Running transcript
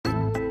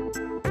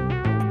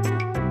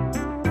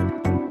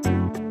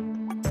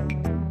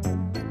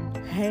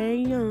Hey,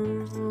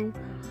 y'all.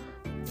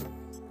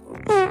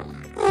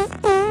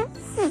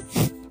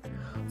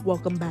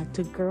 Welcome back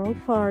to Girl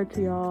Fart,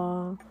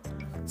 y'all.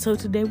 So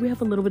today we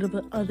have a little bit of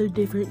another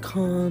different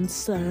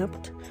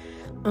concept.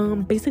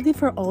 Basically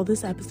for all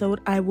this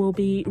episode, I will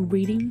be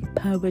reading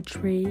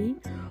poetry.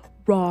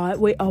 Right,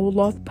 I will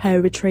love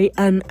poetry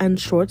and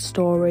short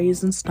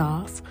stories and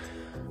stuff.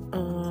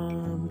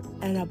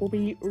 And I will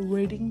be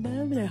reading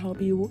them, and I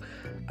hope you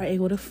are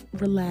able to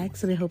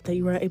relax, and I hope that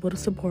you are able to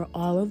support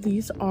all of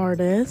these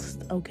artists.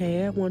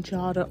 Okay, I want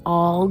y'all to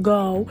all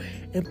go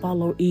and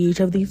follow each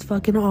of these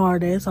fucking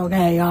artists.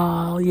 Okay,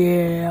 y'all.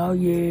 Yeah.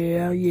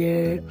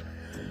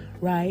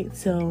 Right,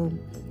 so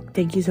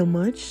thank you so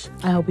much.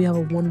 I hope you have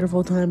a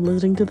wonderful time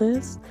listening to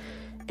this,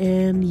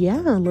 and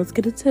yeah, let's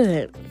get into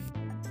it.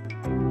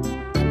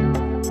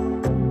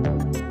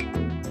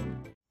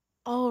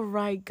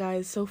 Alright,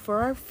 guys, so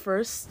for our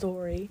first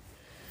story,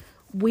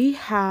 we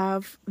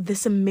have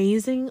this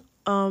amazing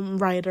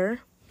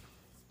writer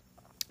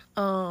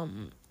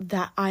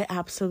that I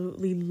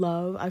absolutely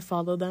love. I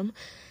follow them.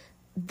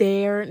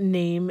 Her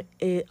name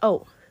is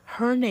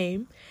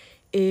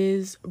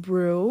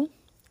Rue,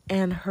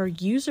 and her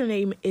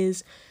username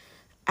is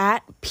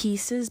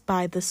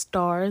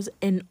 @PiecesByTheStars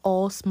in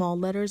all small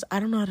letters. I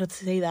don't know how to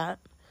say that.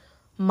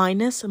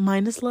 Minus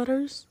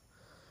letters?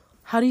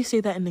 How do you say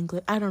that in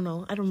English? I don't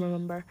know. I don't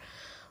remember.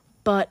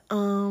 But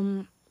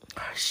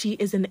she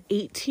is an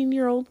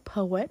 18-year-old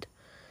poet,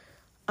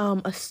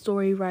 a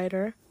story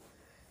writer.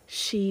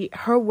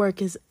 Her work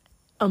is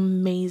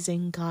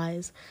amazing,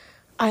 guys.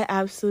 I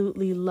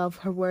absolutely love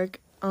her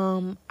work.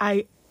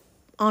 I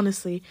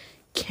honestly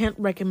can't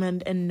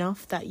recommend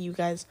enough that you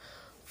guys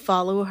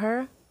follow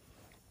her.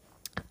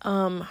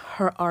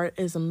 Her art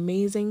is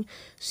amazing.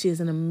 She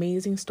is an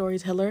amazing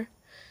storyteller.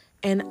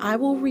 And I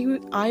will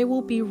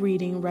be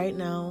reading right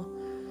now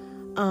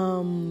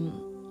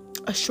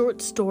a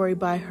short story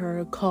by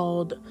her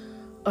called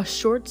A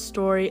Short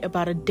Story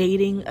About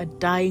Dating a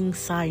Dying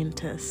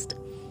Scientist.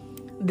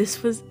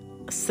 This was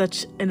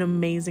such an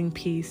amazing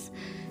piece,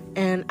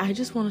 and I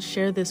just want to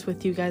share this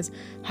with you guys.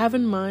 Have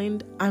in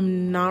mind,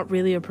 I'm not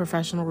really a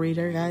professional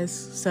reader, guys,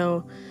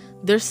 so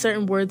there's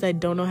certain words I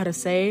don't know how to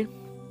say.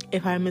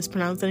 If I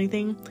mispronounce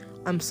anything,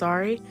 I'm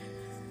sorry.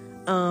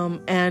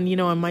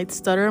 And I might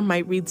stutter,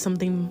 might read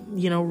something,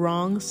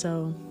 wrong,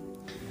 so.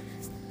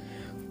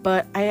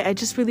 But I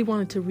just really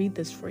wanted to read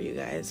this for you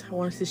guys. I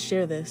wanted to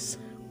share this.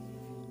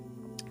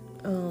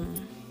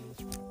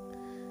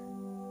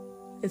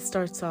 It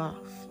starts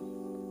off.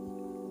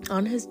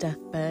 On his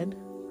deathbed,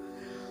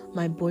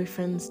 my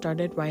boyfriend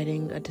started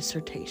writing a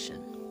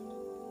dissertation.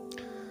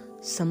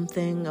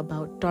 Something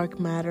about dark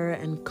matter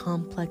and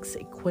complex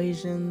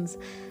equations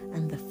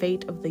and the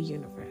fate of the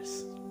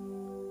universe.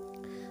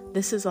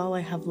 This is all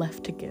I have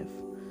left to give,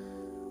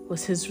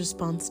 was his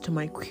response to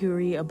my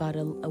query about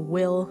a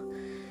will,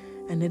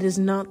 and it is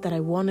not that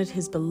I wanted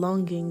his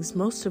belongings.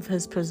 Most of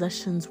his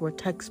possessions were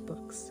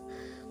textbooks,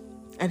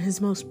 and his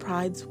most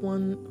prized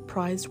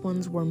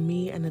ones were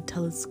me and a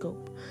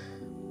telescope.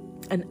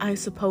 And I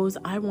suppose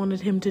I wanted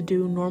him to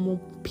do normal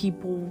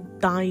people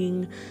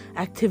dying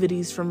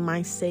activities for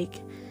my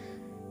sake.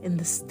 In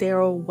the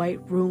sterile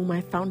white room,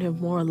 I found him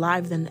more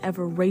alive than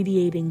ever,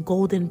 radiating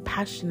golden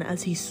passion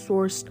as he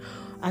scoured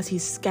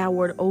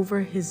over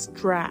his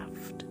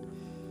draft.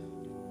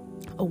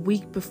 A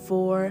week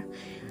before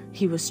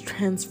he was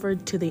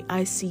transferred to the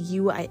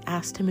ICU, I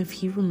asked him if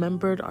he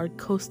remembered our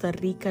Costa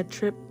Rica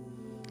trip,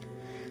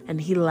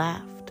 and he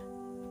laughed,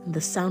 and the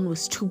sound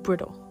was too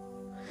brittle,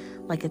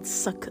 like it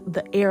sucked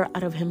the air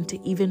out of him to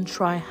even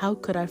try. How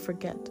could I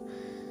forget?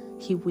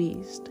 He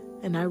wheezed,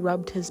 and I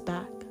rubbed his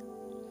back.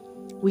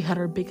 We had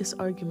our biggest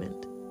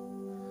argument,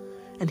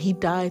 and he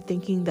died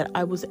thinking that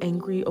I was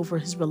angry over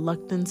his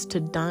reluctance to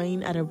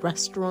dine at a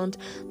restaurant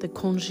the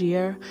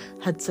concierge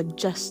had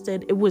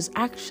suggested. It was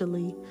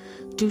actually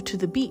due to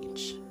the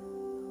beach.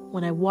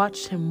 When I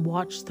watched him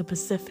watch the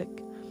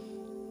Pacific,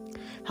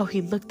 how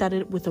he looked at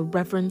it with a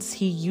reverence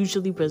he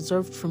usually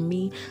reserved from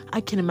me,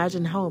 I can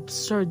imagine how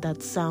absurd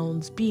that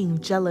sounds, being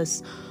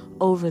jealous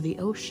over the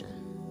ocean.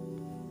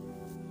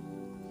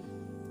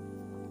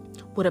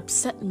 What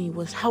upset me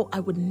was how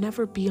I would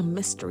never be a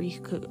mystery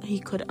he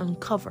could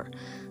uncover,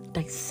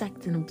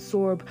 dissect, and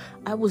absorb.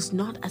 I was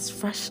not as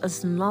fresh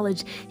as the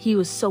knowledge he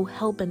was so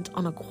hell-bent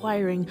on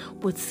acquiring.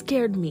 What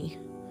scared me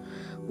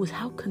was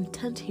how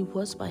content he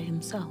was by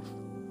himself.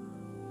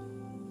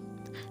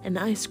 And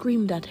I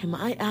screamed at him.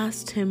 I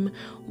asked him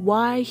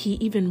why he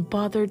even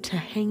bothered to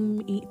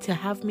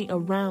have me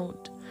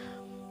around.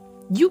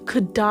 You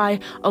could die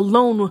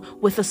alone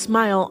with a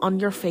smile on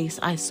your face,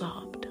 I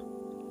sobbed.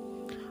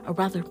 A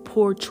rather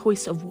poor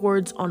choice of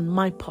words on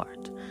my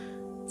part,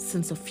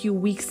 since a few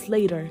weeks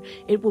later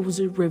it was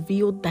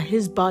revealed that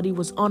his body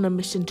was on a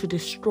mission to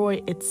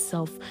destroy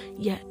itself.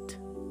 Yet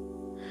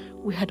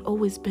we had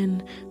always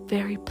been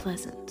very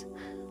pleasant,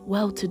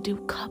 well-to-do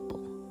couple.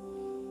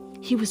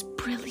 He was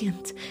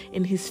brilliant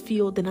in his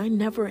field, and I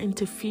never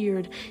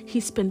interfered. He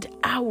spent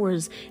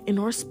hours in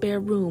our spare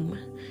room,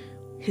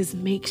 his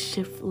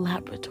makeshift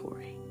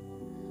laboratory.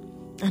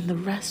 and the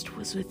rest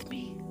was with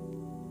me.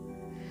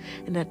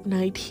 And at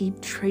night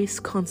he'd trace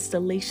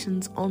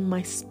constellations on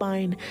my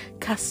spine,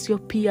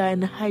 Cassiopeia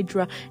and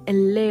Hydra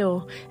and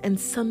Leo, and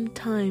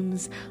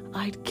sometimes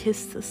I'd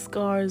kiss the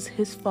scars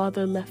his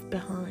father left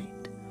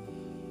behind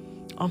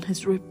on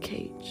his rib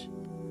cage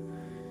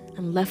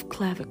and left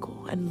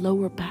clavicle and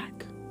lower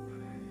back.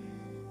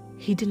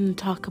 He didn't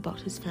talk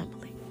about his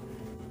family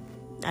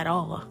at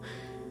all,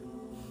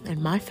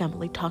 and my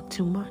family talked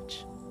too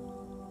much.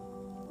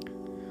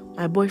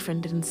 My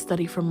boyfriend didn't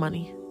study for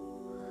money.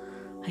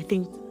 I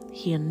think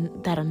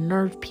that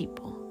unnerved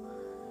people.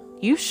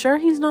 You sure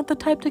he's not the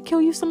type to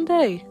kill you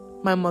someday?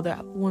 My mother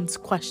once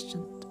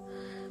questioned,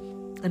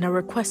 and I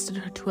requested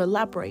her to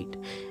elaborate,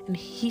 and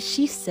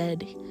she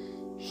said,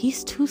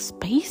 "He's too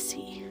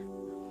spacey,"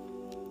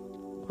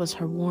 was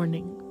her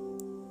warning.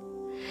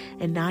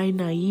 And I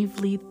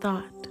naively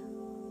thought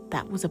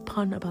that was a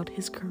pun about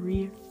his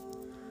career.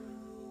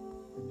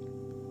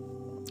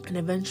 And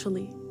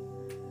eventually,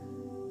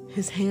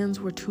 his hands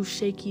were too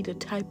shaky to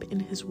type in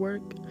his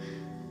work,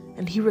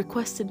 and he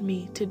requested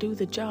me to do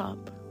the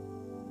job.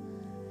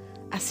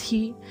 As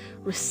he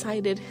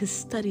recited his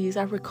studies,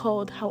 I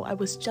recalled how I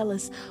was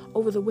jealous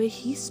over the way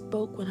he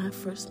spoke when I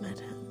first met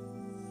him.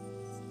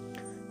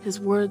 His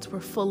words were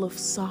full of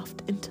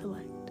soft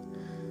intellect,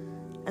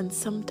 and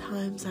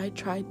sometimes I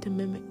tried to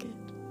mimic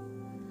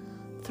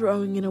it,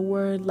 throwing in a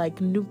word like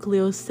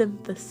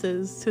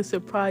nucleosynthesis to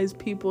surprise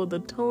people. The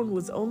tone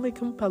was only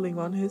compelling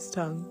on his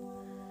tongue.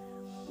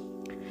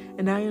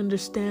 And I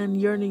understand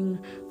yearning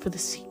for the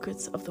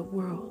secrets of the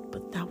world,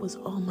 but that was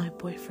all my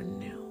boyfriend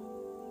knew.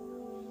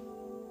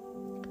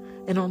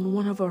 And on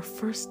one of our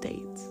first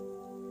dates,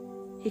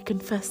 he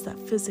confessed that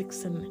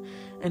physics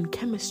and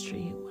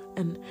chemistry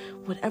and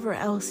whatever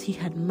else he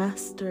had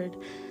mastered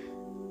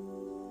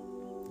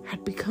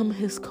had become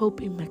his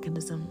coping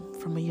mechanism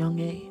from a young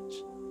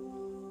age.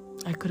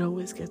 I could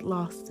always get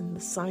lost in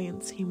the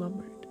science, he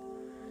murmured.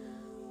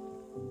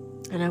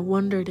 And I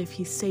wondered if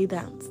he'd say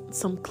that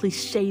some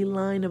cliche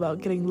line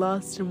about getting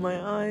lost in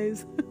my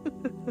eyes.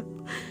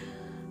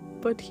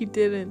 But he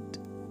didn't.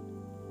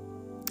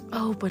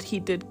 Oh, but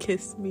he did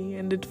kiss me,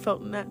 and it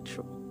felt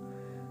natural.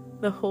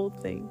 The whole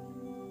thing.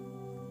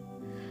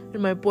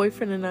 And my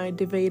boyfriend and I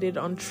debated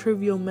on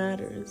trivial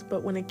matters,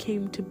 but when it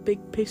came to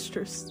big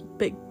picture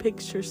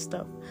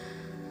stuff,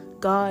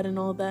 God and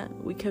all that,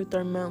 we kept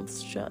our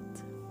mouths shut.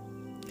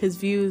 His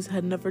views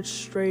had never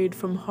strayed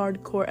from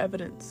hardcore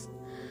evidence,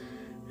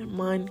 and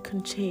mine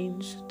can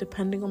change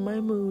depending on my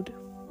mood.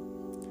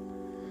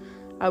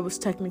 I was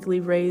technically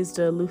raised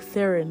a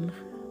Lutheran,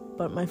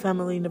 but my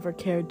family never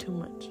cared too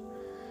much.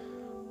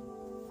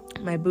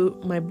 My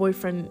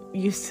boyfriend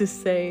used to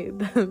say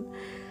that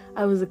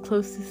I was the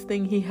closest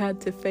thing he had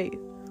to faith.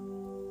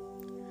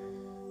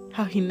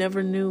 How he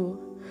never knew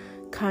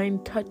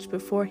kind touch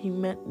before he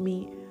met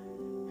me,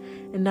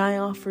 and I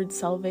offered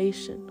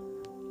salvation.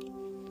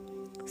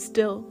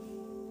 Still,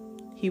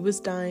 he was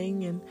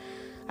dying, and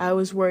I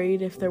was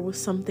worried if there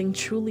was something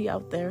truly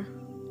out there,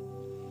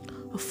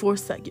 a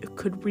force that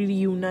could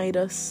reunite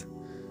us.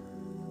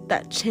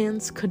 That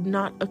chance could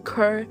not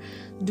occur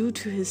due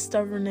to his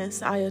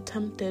stubbornness. I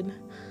attempted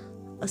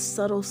a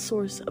subtle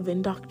source of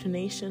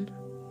indoctrination,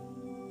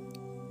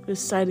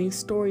 reciting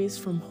stories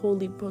from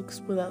holy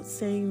books without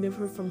saying they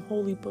were from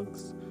holy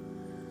books.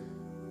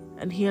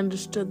 And he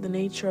understood the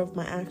nature of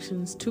my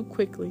actions too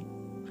quickly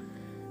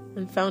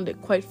and found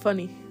it quite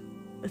funny.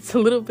 It's a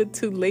little bit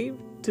too late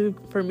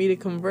for me to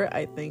convert,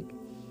 I think.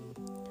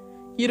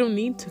 You don't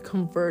need to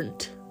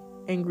convert.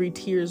 Angry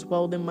tears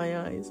welled in my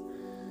eyes.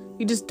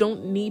 You just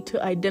don't need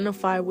to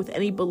identify with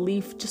any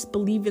belief. Just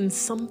believe in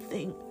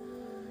something.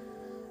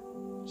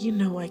 You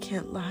know I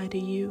can't lie to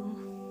you.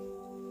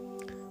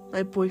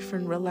 My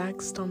boyfriend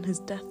relaxed on his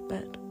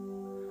deathbed,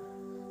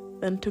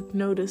 then took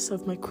notice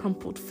of my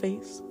crumpled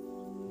face,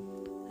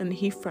 and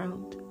he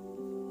frowned.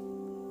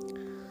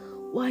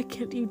 Why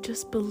can't you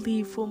just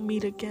believe we'll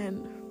meet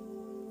again?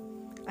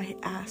 I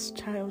asked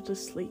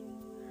childishly,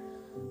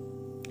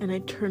 and I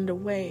turned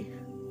away.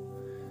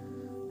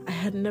 I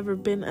had never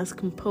been as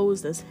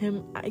composed as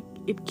him.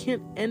 It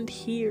can't end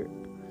here.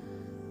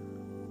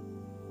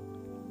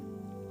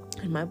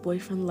 And my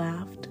boyfriend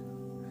laughed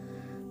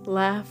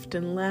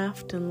and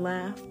laughed and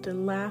laughed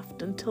and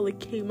laughed until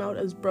it came out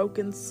as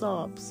broken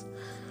sobs,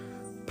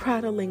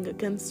 prattling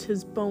against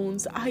his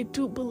bones. I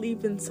do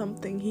believe in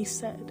something, he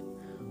said.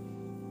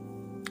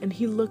 And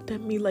he looked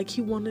at me like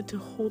he wanted to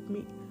hold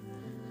me.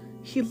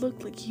 He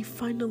looked like he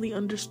finally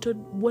understood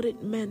what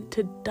it meant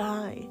to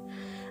die,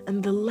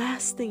 and the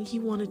last thing he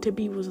wanted to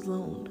be was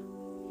alone.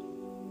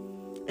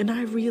 And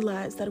I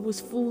realized that it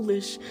was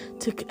foolish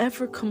to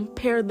ever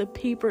compare the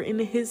paper in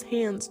his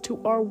hands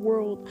to our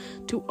world,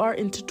 to our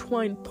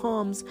intertwined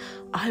palms.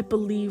 I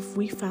believe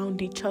we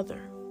found each other.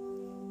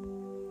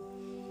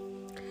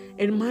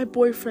 In my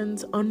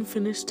boyfriend's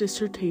unfinished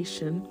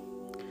dissertation,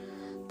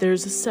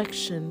 there's a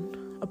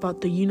section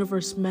about the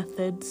universe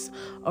methods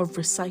of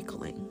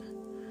recycling,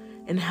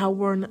 and how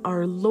when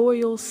our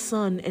loyal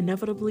sun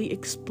inevitably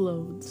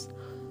explodes,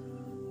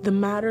 The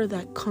matter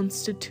that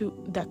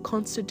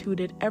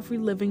constituted every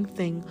living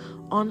thing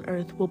on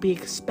earth will be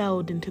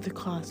expelled into the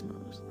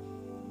cosmos.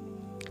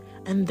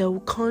 And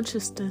though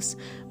consciousness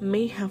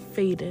may have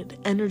faded,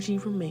 energy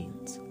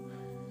remains.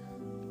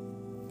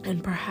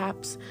 And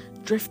perhaps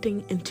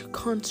drifting into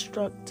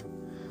construct,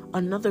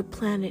 another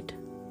planet,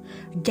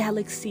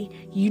 galaxy,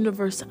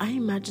 universe, I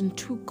imagine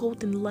two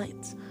golden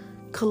lights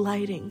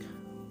colliding.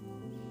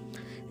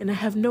 And I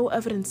have no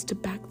evidence to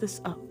back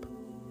this up.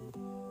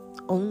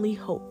 Only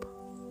hope.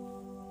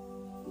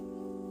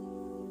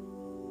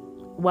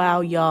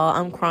 Wow, y'all,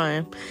 I'm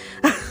crying.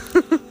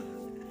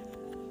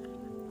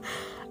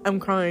 I'm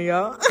crying,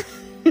 y'all.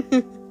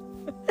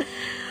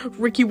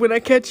 Ricky, when I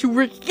catch you,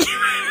 Ricky.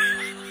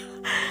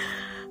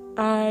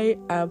 I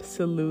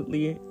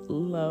absolutely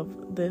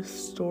love this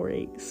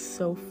story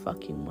so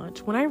fucking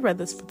much. When I read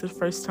this for the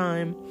first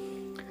time,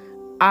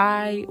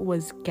 I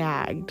was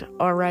gagged.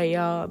 All right,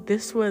 y'all.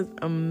 This was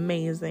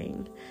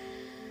amazing.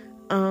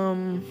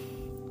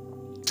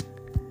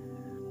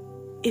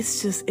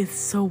 It's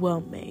so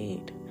well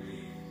made.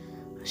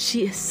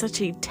 She is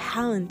such a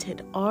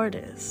talented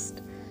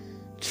artist.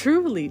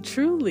 Truly,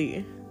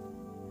 truly.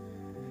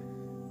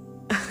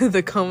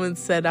 The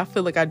comments said, I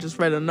feel like I just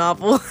read a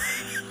novel.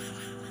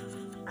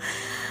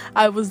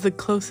 I was the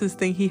closest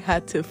thing he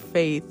had to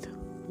faith.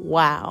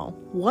 Wow.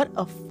 What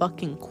a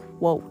fucking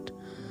quote.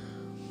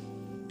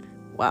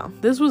 Wow.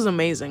 This was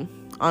amazing.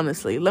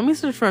 Honestly. Let me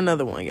search for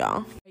another one,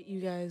 y'all.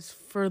 You guys,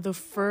 for our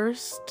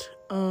first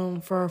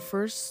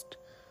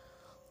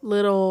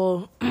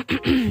little,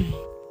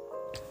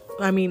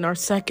 our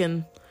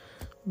second,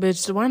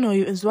 bitch,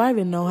 do I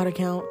even know how to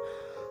count?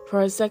 For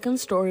our second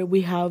story,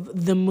 we have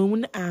The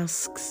Moon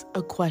Asks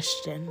a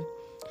Question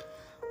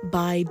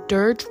by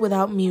Dirge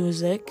Without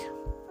Music.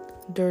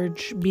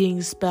 Dirge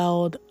being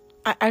spelled,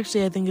 I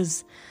think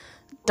is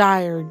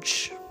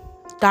Dirge.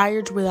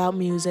 Dirge Without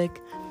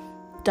Music.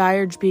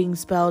 Dirge being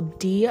spelled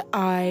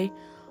DIRGE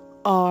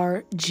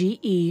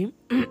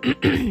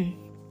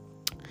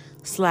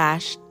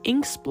 /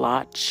 ink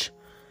splotch,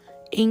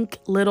 ink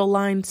little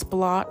line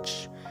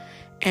splotch,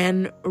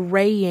 and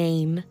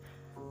Rayain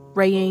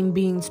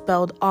being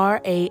spelled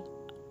RAIAIN.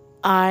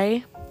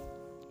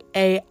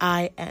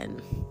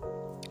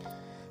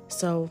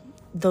 So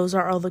those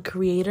are all the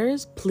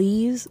creators.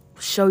 Please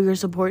show your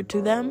support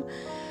to them.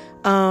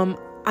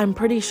 I'm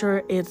pretty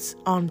sure it's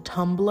on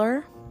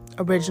Tumblr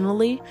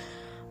originally,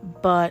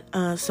 but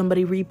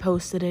somebody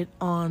reposted it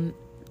on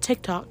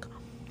TikTok.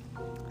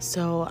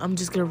 So I'm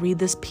just going to read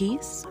this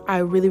piece. I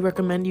really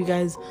recommend you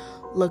guys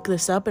look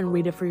this up and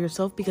read it for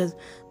yourself, because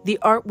the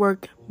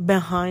artwork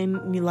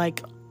behind me,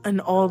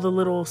 and all the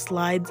little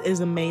slides, is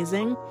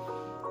amazing.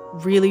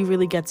 Really,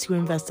 really gets you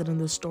invested in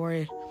the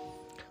story.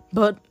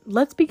 But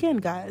let's begin,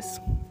 guys.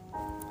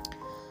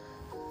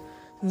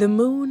 The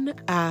moon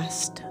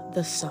asked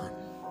the sun,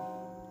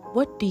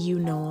 "What do you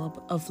know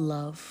of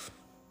love?"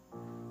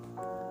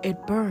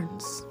 "It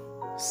burns,"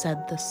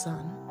 said the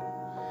sun.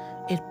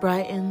 "It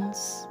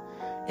brightens.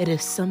 It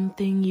is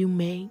something you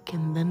make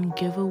and then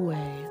give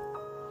away."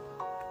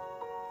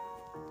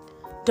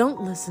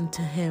 "Don't listen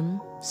to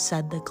him,"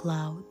 said the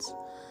clouds.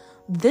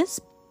 "This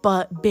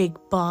big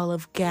ball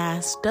of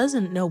gas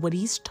doesn't know what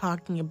he's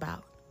talking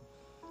about."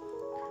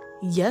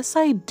 "Yes,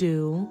 I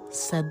do,"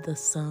 said the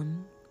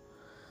sun.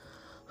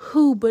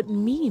 "Who but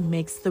me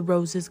makes the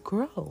roses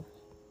grow?"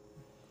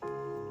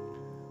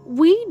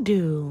 "We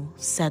do,"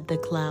 said the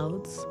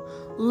clouds.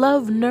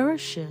 "Love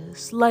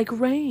nourishes like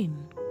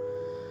rain.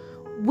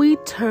 We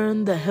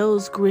turn the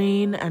hills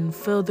green and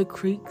fill the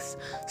creeks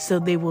so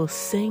they will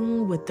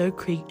sing with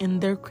in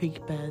their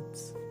creek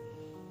beds."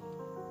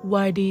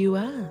 "Why do you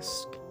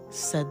ask?"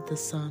 said the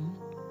sun.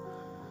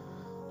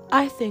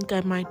 "I think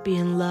I might be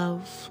in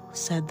love,"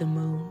 said the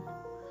moon.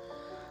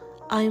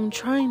 "I am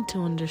trying to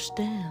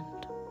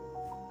understand."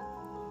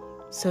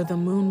 So the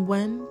moon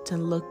went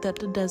and looked at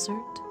the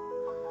desert.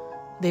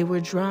 They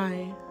were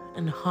dry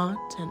and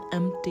hot and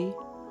empty.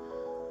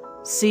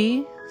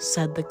 "See,"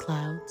 said the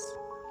clouds.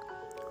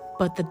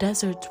 But the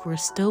deserts were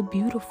still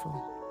beautiful.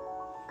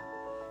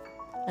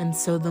 And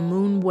so the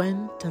moon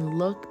went and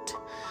looked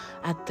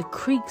at the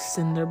creeks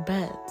in their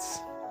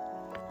beds,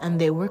 and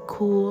they were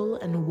cool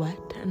and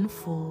wet and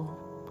full,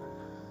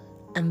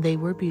 and they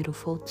were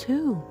beautiful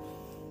too.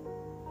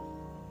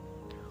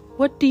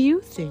 "What do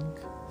you think?"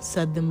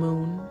 said the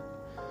moon.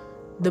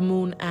 The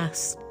moon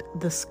asked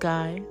the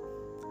sky.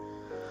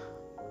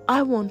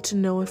 "I want to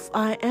know if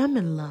I am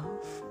in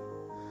love."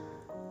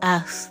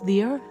 "Ask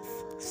the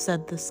earth,"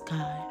 said the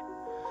sky.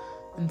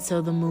 And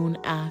so the moon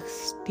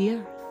asked the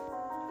earth.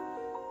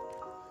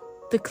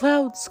 "The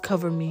clouds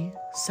cover me,"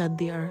 said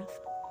the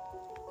earth.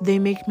 "They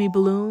make me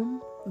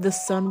bloom, the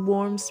sun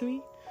warms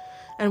me,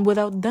 and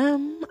without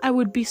them I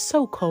would be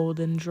so cold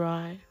and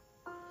dry."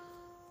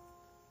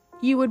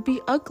 "You would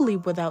be ugly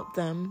without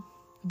them.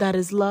 That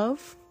is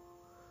love,"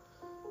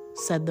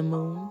 said the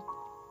moon.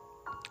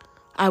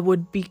 "I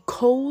would be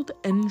cold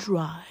and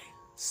dry,"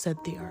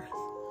 said the earth,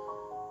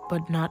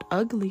 "but not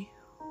ugly."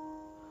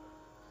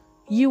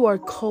 "You are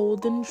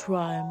cold and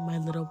dry, my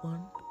little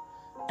one,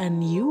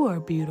 and you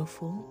are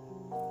beautiful.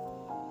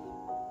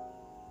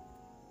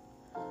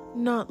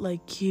 Not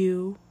like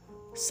you,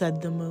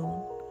 said the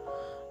moon.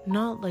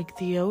 Not like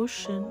the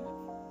ocean.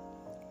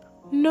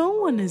 No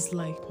one is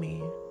like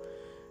me,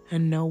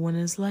 and no one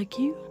is like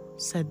you,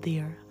 said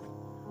the earth.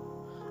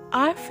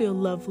 I feel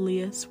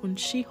loveliest when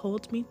she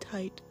holds me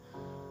tight.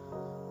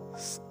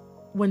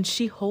 When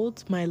she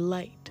holds my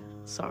light,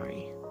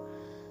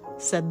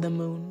 said the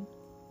moon.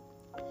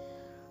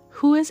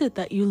 Who is it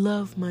that you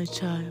love, my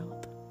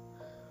child?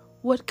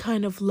 What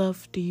kind of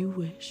love do you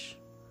wish?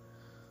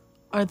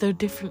 Are there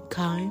different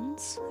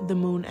kinds? The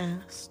moon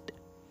asked.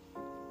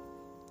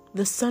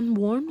 The sun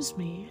warms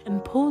me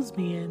and pulls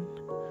me in.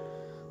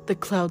 The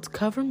clouds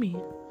cover me.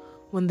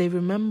 When they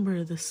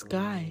remember, the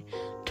sky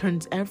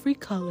turns every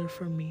color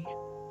for me.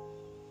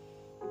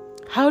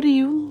 How do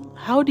you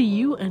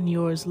and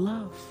yours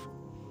love?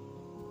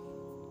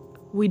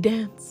 We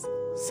dance,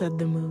 said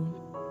the moon,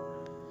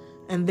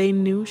 and they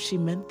knew she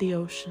meant the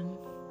ocean.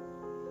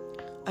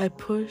 I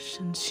push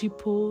and she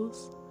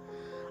pulls.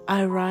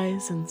 I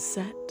rise and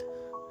set.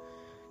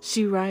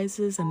 She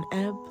rises and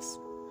ebbs.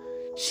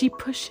 She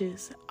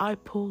pushes, I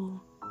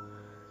pull.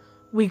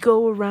 We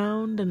go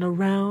around and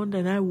around,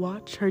 and I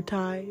watch her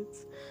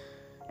tides.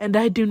 And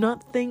I do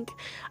not think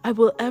I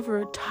will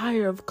ever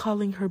tire of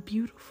calling her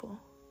beautiful.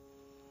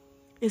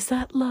 Is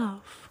that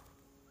love?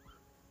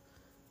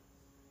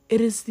 It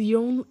is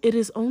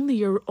only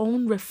your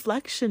own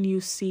reflection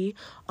you see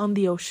on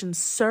the ocean's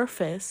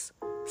surface,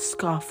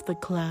 scoffed the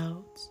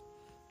clouds.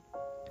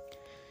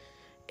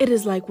 It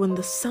is like when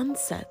the sun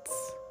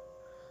sets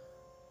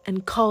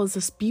and calls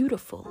us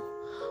beautiful,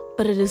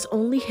 but it is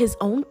only his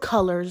own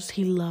colors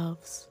he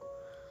loves.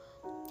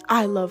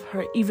 I love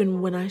her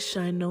even when I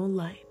shine no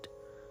light,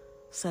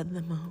 said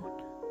the moon.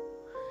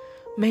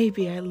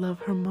 Maybe I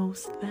love her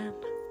most then.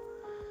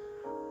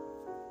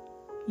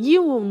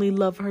 You only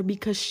love her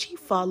because she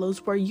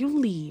follows where you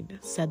lead,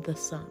 said the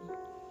sun.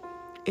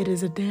 It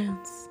is a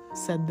dance,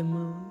 said the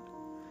moon.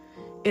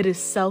 It is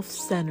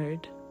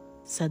self-centered,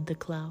 said the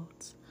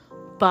clouds,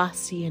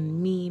 bossy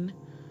and mean.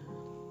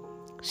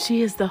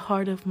 She is the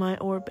heart of my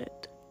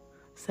orbit,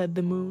 said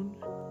the moon.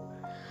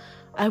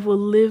 I will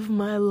live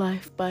my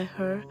life by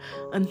her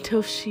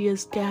until she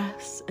is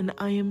gas and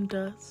I am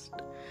dust,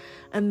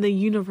 and the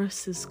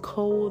universe is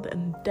cold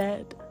and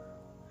dead.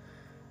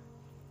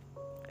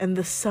 And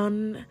the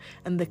sun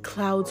and the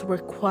clouds were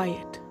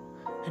quiet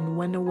and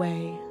went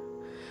away,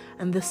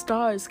 and the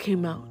stars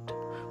came out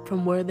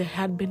from where they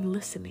had been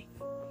listening.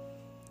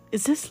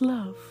 Is this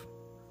love?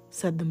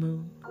 Said the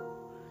moon.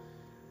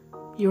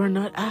 You are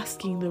not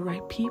asking the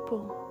right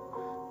people,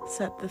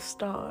 said the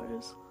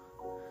stars.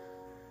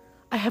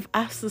 I have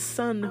asked the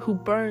sun who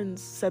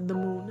burns, said the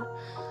moon.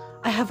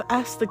 I have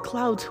asked the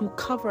clouds who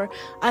cover.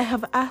 I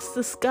have asked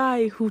the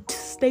sky who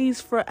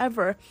stays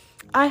forever.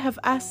 I have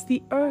asked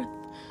the earth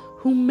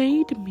who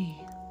made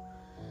me.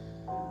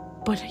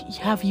 But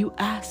have you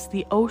asked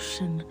the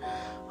ocean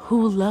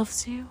who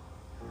loves you?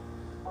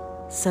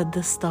 Said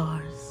the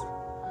stars.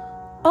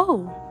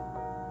 Oh,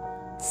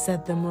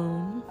 said the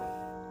moon.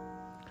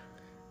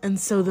 And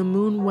so the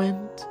moon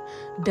went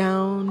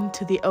down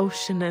to the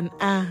ocean and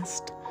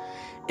asked,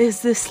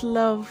 is this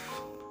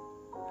love?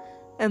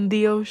 And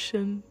the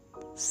ocean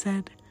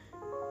said,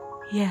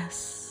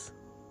 yes.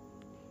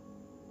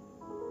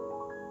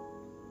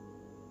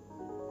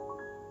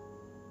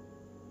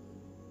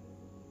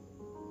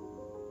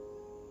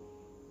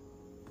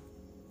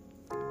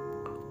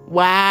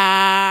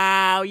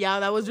 Wow, y'all,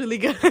 that was really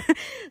good.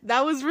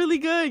 That was really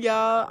good,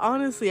 y'all.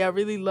 Honestly, I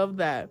really love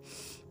that.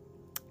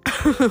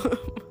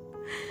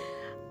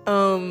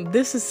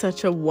 This is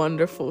such a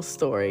wonderful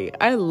story.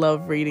 I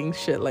love reading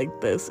shit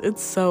like this.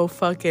 It's so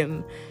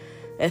fucking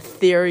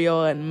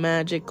ethereal and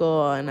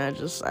magical, and I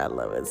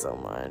love it so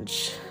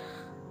much.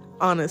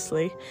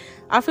 Honestly,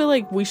 I feel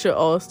like we should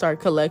all start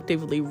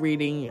collectively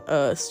reading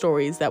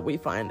stories that we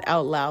find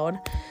out loud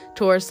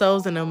to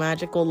ourselves in a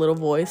magical little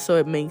voice, so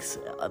it makes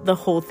the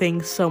whole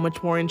thing so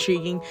much more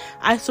intriguing.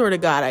 I swear to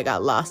God, I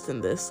got lost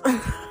in this.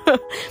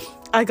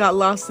 I got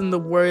lost in the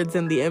words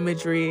and the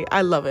imagery.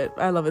 I love it.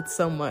 I love it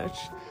so much.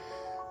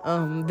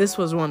 This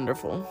was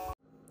wonderful.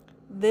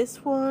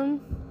 This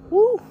one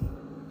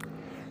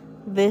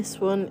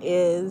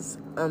is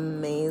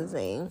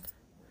amazing.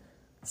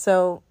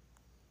 So,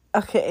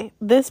 okay,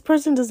 this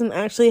person doesn't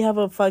actually have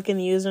a fucking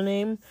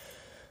username,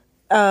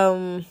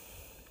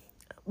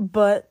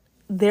 but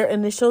their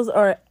initials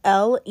are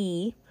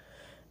LE,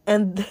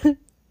 and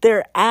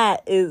their @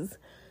 is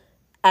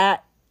 @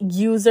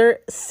 user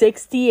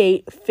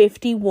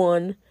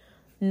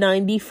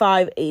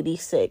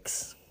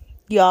 68519586.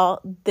 Y'all,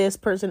 this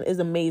person is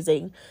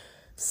amazing.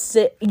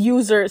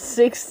 User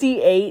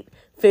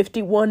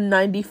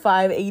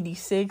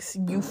 68519586.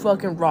 You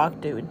fucking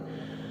rock, dude.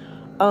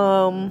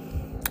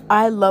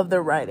 I love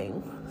their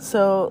writing.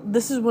 So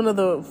this is one of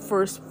the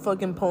first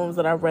fucking poems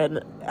that I read,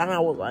 and I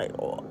was like,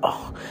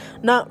 oh.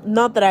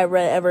 Not that I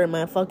read ever in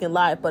my fucking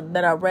life, but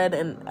that I read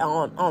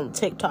on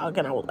TikTok,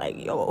 and I was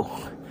like, yo,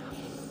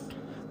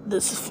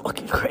 this is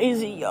fucking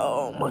crazy, yo,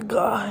 oh my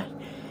God.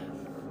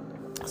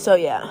 So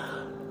yeah.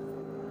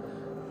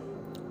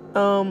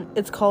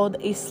 It's called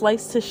A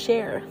Slice to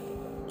Share.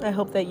 I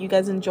hope that you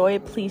guys enjoy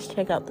it. Please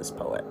check out this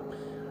poet.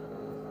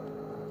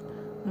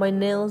 My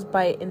nails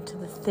bite into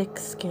the thick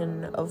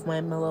skin of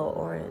my mellow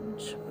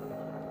orange,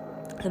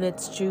 and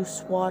its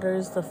juice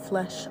waters the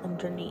flesh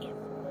underneath.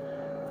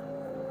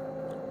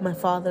 My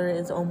father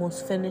is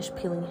almost finished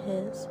peeling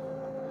his,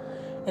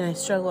 and I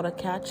struggle to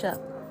catch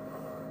up.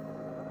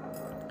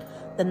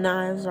 The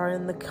knives are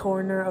in the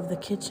corner of the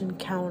kitchen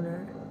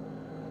counter.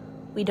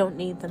 We don't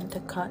need them to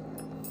cut.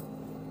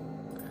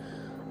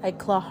 I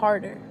claw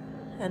harder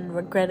and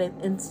regret it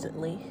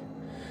instantly.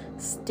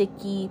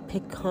 Sticky,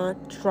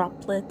 piquant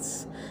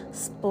droplets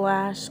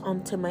splash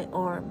onto my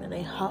arm and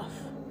I huff,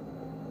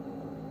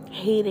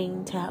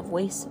 hating to have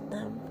wasted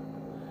them.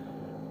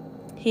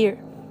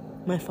 Here,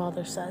 my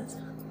father says.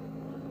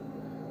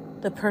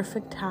 The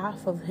perfect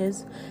half of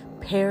his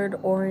pared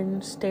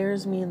orange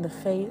stares me in the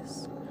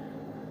face,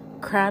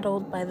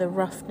 cradled by the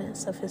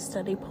roughness of his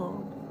steady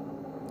palm.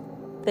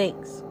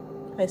 Thanks,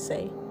 I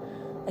say,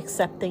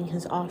 accepting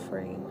his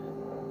offering.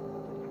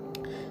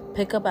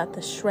 Pick up at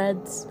the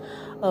shreds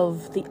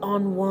of the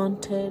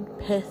unwanted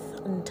pith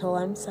until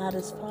I'm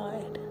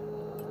satisfied.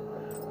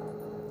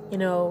 You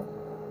know,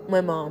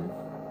 my mom,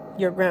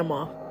 your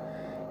grandma,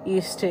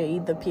 used to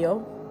eat the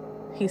peel,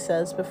 he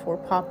says before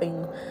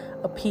popping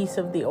a piece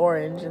of the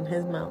orange in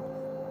his mouth.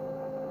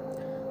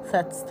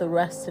 Sets the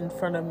rest in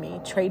front of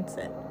me, trades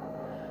it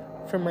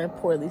for my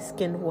poorly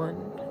skinned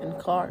one, and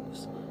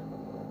carves.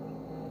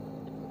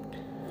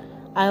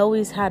 I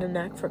always had a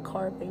knack for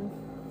carving.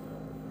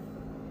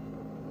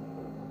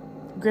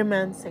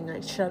 Grimacing, I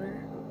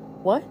shudder.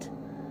 What?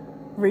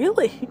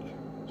 Really?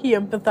 He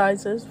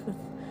emphasizes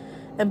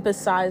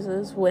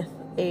with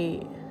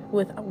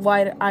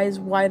wide eyes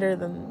wider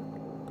than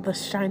the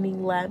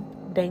shining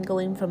lamp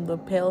dangling from the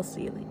pale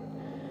ceiling.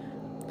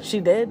 She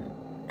did.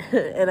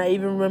 And I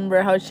even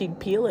remember how she'd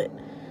peel it.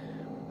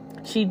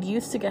 She'd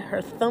used to get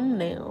her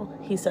thumbnail,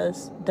 he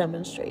says,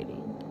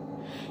 demonstrating.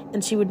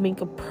 And she would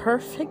make a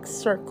perfect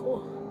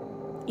circle,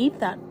 eat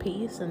that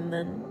piece, and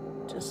then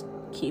just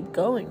keep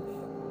going.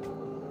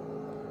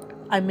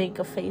 I make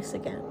a face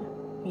again.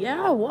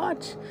 Yeah,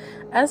 watch.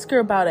 Ask her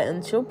about it,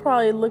 and she'll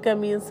probably look at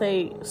me and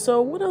say,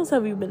 so what else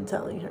have you been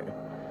telling her?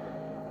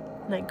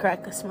 And I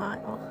crack a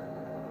smile.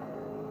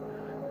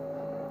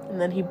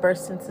 And then he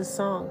bursts into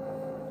song.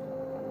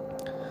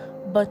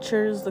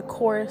 Butchers the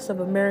chorus of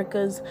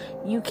America's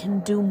 "You Can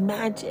Do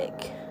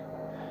Magic."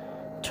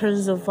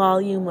 Turns the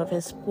volume of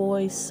his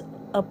voice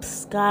up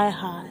sky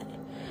high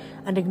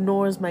and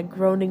ignores my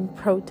groaning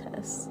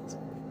protest.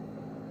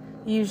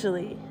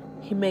 Usually,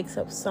 he makes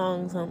up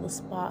songs on the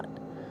spot.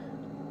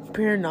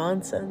 Pure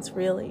nonsense,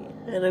 really.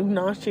 An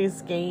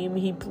obnoxious game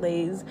he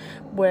plays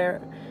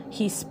where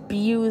he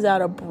spews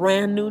out a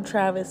brand new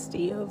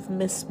travesty of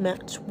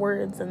mismatched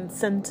words and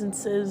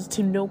sentences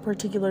to no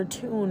particular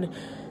tune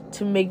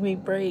to make me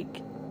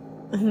break.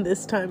 And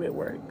this time it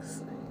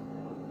works.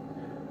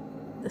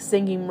 The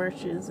singing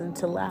merges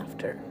into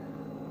laughter.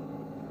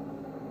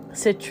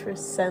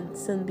 Citrus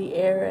scents in the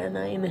air, and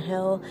I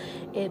inhale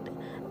it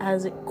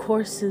as it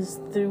courses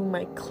through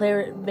my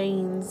claret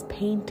veins,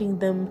 painting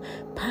them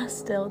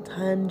pastel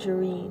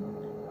tangerine,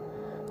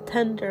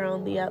 tender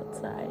on the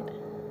outside.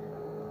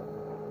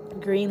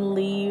 Green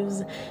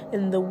leaves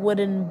in the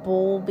wooden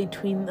bowl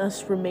between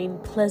us remain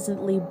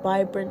pleasantly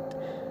vibrant,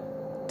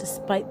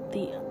 despite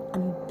the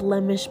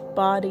unblemished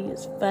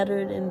bodies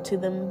fettered into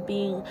them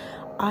being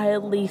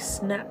idly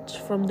snatched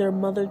from their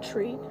mother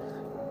tree.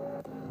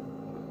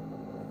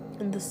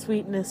 And the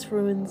sweetness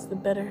ruins the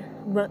bitter.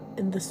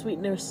 And the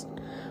sweetness...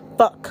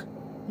 Fuck.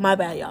 My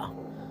bad, y'all.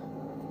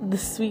 The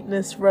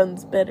sweetness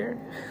runs bitter.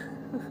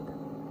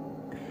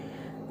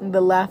 And the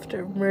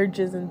laughter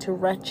merges into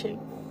retching.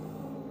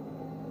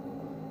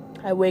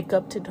 I wake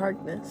up to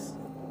darkness.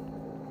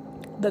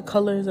 The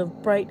colors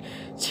of bright,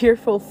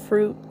 cheerful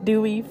fruit,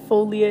 dewy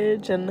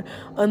foliage, and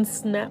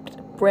unsnapped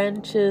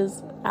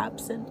branches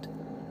absent.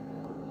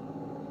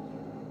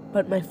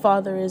 But my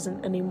father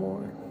isn't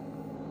anymore.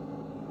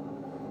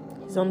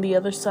 He's on the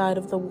other side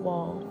of the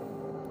wall,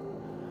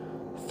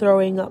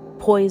 throwing up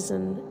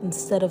poison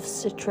instead of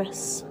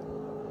citrus.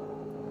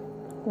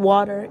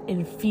 Water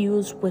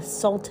infused with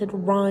salted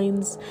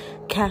rinds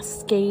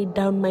cascade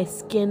down my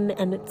skin,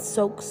 and it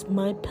soaks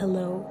my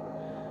pillow.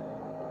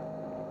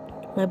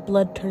 My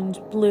blood turns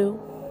blue,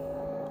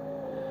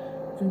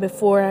 and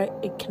before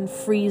it can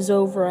freeze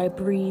over, I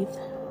breathe.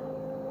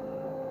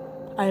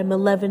 I am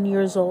 11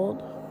 years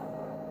old,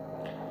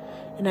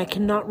 and I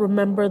cannot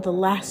remember the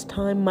last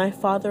time my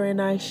father and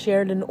I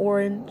shared an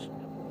orange.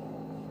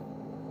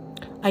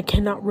 I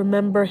cannot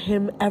remember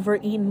him ever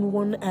eating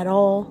one at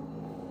all.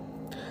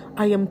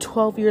 I am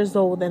 12 years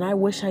old, and I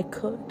wish I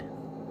could.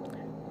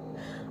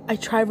 I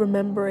try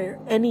remembering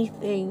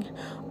anything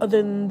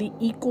other than the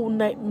equal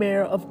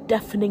nightmare of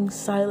deafening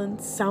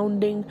silence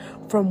sounding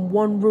from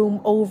one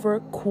room over,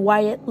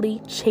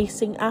 quietly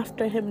chasing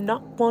after him,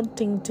 not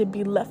wanting to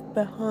be left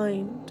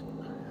behind.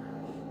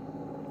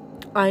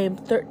 I am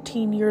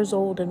 13 years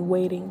old and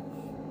waiting.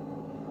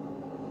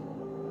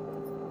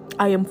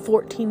 I am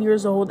 14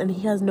 years old and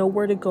he has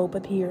nowhere to go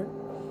but here.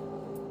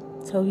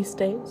 So he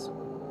stays.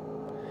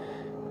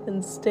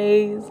 And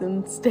stays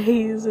and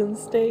stays and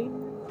stays.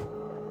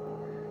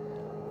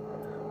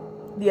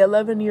 The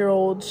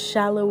 11-year-old,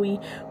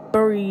 shallowly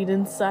buried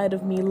inside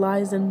of me,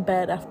 lies in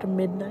bed after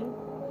midnight,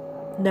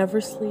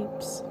 never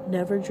sleeps,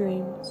 never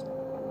dreams,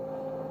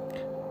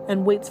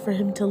 and waits for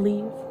him to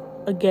leave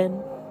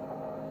again,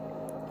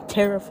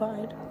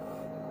 terrified.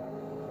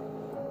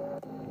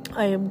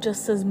 I am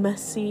just as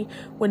messy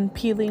when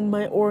peeling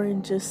my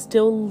oranges,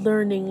 still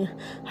learning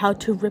how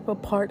to rip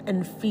apart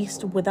and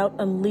feast without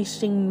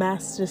unleashing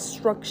mass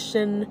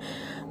destruction.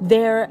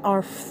 There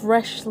are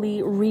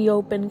freshly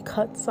reopened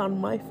cuts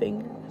on my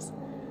fingers.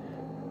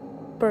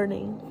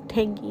 Burning,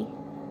 tangy,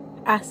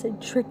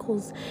 acid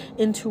trickles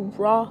into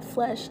raw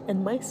flesh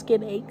and my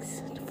skin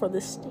aches for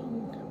the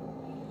sting.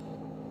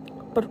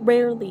 But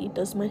rarely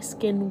does my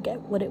skin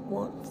get what it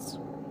wants.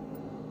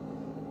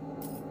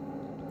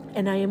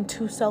 And I am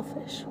too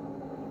selfish,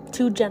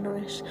 too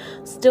generous,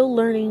 still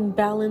learning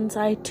balance.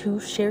 I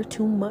too share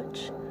too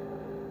much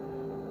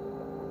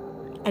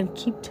and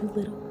keep too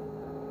little.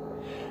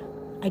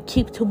 I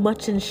keep too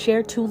much and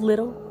share too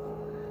little.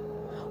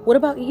 What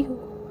about you?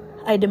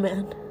 I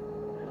demand.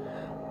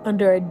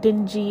 Under a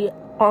dingy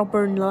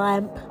auburn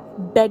lamp,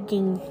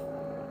 begging.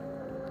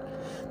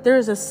 There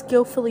is a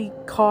skillfully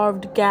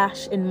carved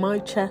gash in my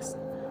chest.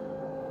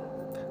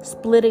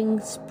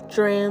 Splitting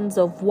strands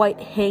of white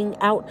hang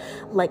out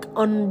like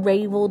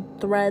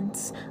unraveled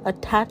threads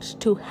attached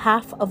to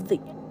half of the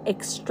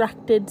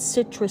extracted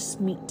citrus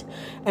meat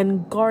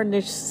and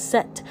garnish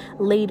set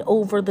laid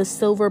over the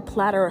silver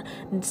platter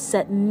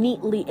set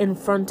neatly in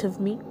front of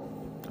me.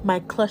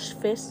 My clutched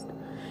fist,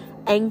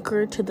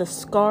 anchored to the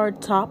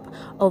scarred top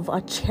of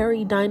a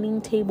cherry dining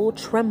table,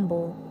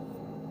 tremble.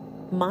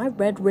 My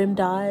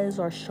red-rimmed eyes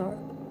are sharp.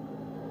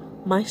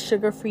 My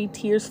sugar-free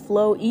tears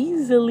flow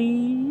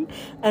easily,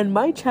 and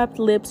my chapped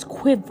lips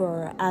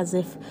quiver as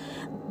if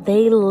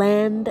they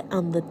land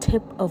on the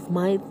tip of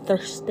my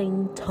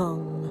thirsting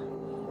tongue.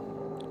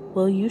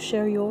 Will you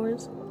share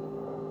yours?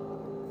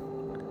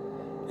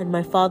 And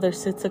my father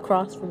sits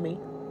across from me,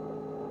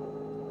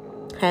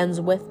 hands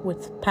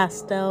with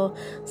pastel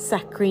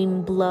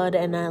saccharine blood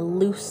and a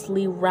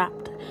loosely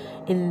wrapped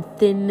in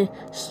thin,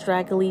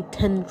 straggly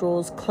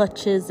tendrils,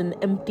 clutches an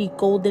empty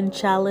golden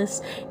chalice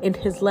in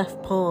his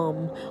left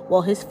palm,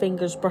 while his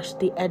fingers brush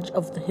the edge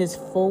of his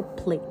full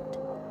plate.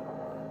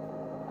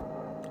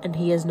 And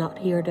he is not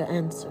here to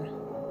answer.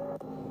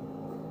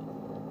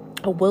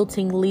 A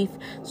wilting leaf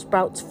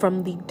sprouts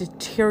from the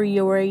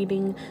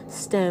deteriorating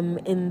stem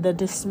in the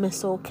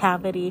dismissal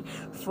cavity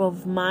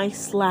of my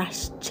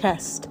slashed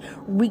chest,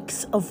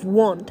 reeks of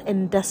want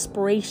and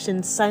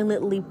desperation,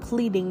 silently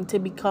pleading to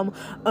become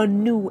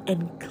anew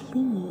and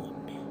clean.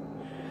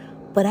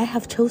 But I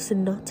have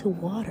chosen not to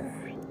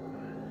water.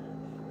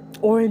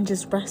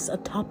 Oranges rest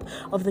atop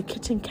of the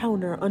kitchen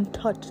counter,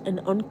 untouched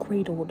and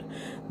uncradled.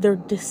 They're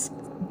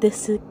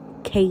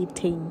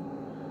desiccating.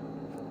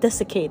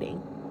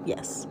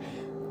 Yes,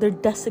 they're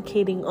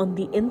desiccating on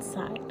the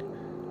inside.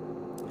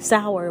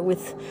 Sour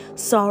with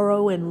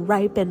sorrow and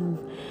ripe and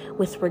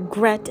with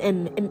regret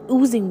and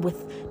oozing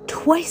with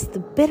twice the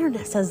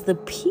bitterness as the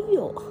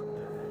peel.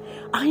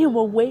 I am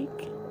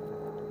awake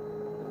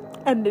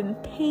and in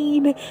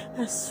pain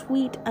as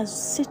sweet as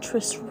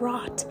citrus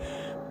rot.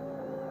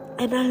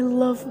 And I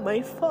love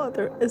my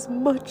father as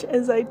much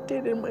as I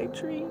did in my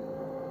dream.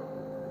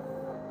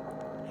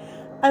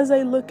 As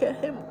I look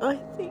at him, I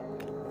think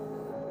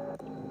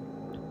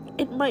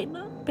it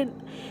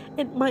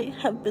might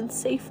have been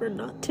safer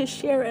not to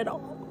share at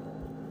all.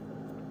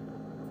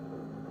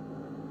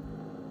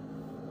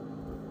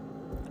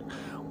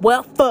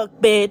 Well, fuck,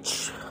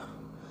 bitch.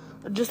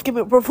 I just gave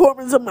a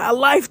performance of my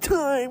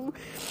lifetime.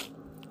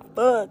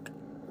 Fuck.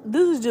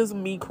 This is just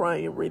me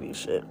crying reading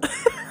shit.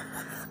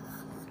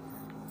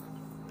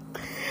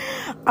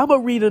 I'm gonna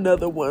read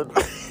another one.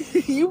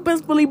 You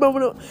best believe I'm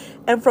gonna.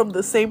 And from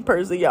the same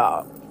person,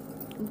 y'all.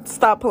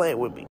 Stop playing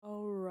with me.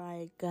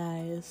 Alright,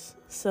 guys.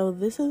 So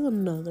this is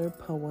another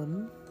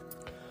poem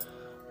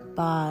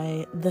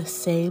by the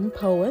same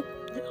poet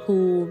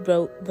who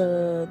wrote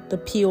the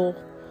Peel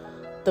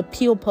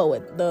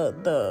poet,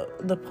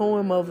 the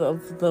poem of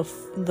the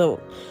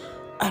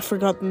I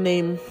forgot the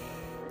name.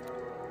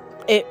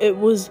 It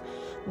was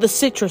the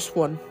citrus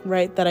one,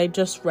 right, that I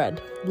just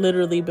read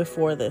literally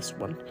before this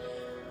one.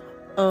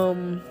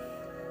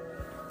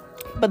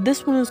 But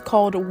this one is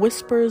called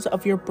Whispers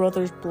of Your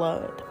Brother's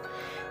Blood,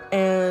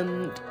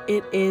 and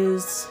it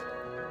is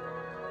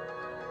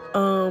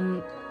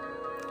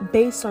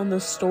based on the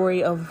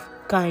story of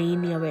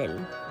Cain y Abel,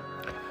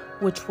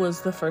 which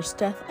was the first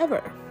death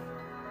ever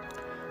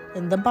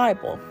in the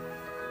Bible.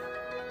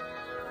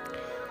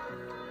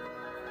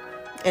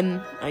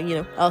 And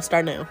I'll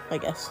start now, I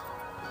guess.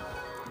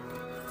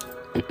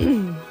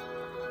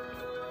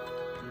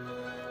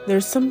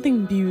 There's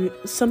something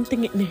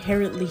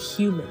inherently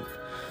human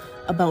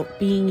about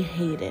being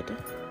hated.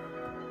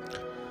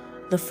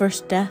 The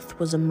first death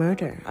was a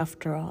murder,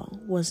 after all,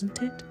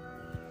 wasn't it?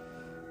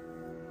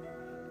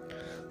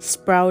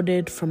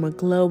 sprouted from a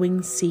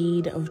glowing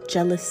seed of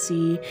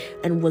jealousy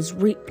and was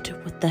reaped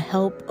with the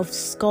help of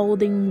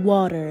scalding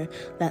water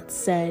that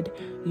said,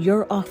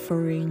 "Your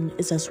offering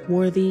is as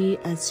worthy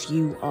as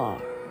you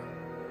are."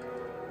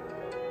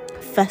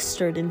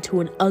 Festered into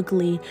an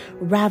ugly,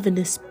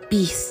 ravenous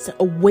beast,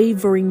 a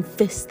wavering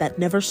fist that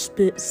never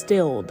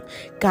stilled,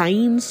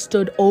 Cain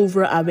stood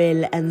over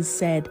Abel and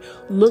said,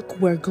 "Look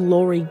where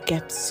glory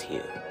gets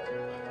you."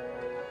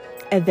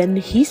 And then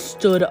he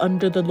stood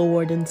under the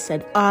Lord and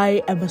said,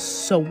 "I am a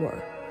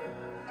sower,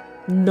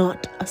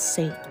 not a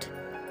saint."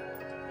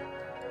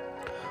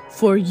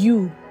 "For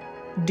you,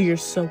 dear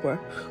sower,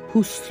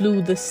 who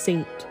slew the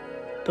saint,"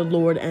 the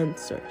Lord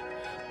answered,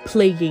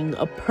 plaguing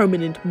a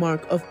permanent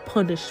mark of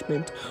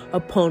punishment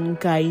upon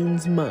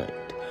Cain's mind.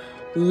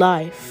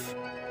 "Life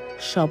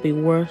shall be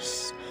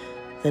worse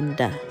than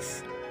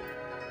death."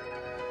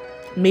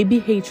 Maybe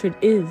hatred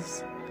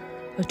is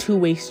a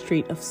two-way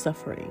street of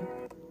suffering,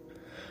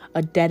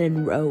 a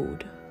dead-end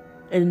road,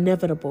 an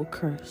inevitable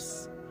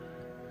curse.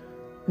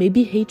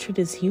 Maybe hatred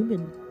is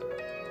human.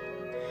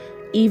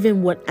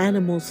 Even what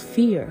animals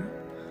fear,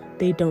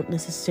 they don't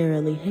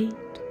necessarily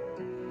hate.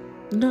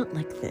 Not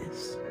like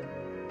this.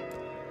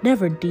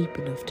 Never deep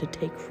enough to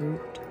take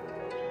root.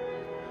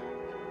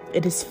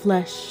 It is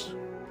flesh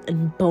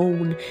and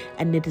bone,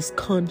 and it is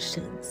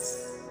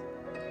conscience.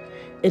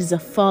 It is a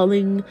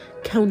falling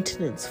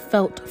countenance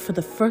felt for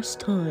the first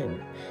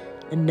time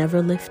and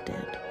never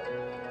lifted.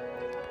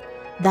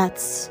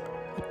 That's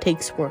what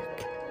takes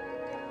work.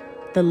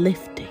 The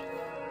lifting,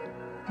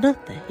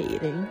 not the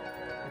hating.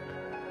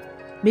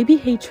 Maybe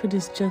hatred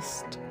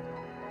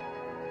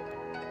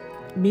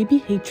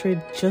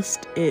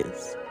just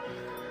is.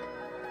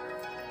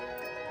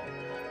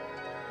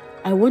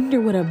 I wonder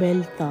what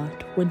Abel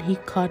thought when he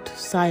caught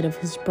sight of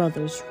his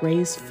brother's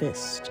raised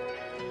fist.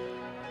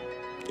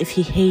 If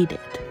he hated.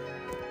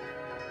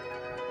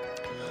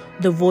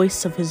 The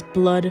voice of his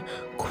blood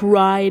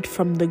cried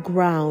from the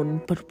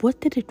ground, but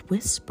what did it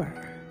whisper?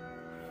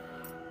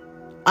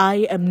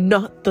 "I am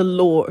not the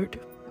Lord.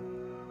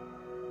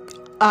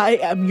 I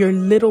am your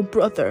little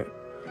brother,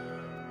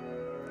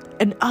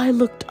 and I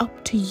looked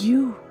up to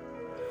you.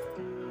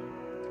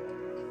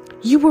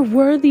 You were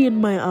worthy in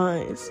my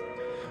eyes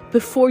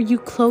before you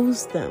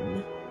closed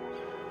them.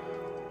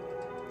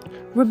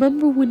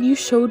 Remember when you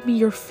showed me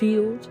your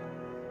field?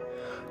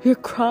 Your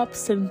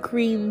crops and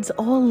greens,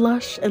 all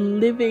lush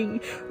and living.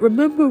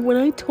 Remember when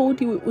I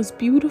told you it was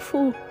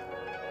beautiful?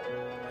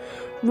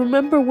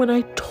 Remember when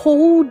I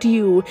told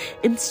you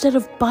instead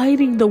of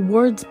biting the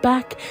words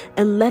back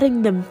and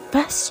letting them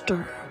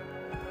fester?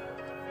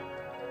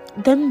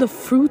 Then the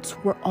fruits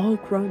were all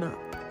grown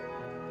up,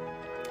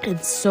 and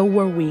so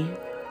were we.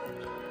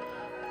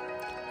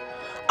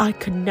 I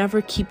could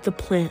never keep the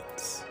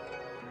plants.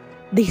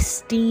 They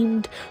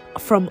stemmed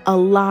from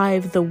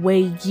alive the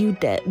way you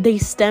did. They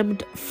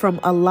stemmed from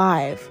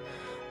alive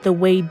the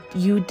way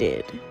you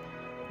did.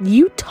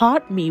 You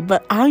taught me,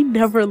 but I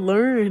never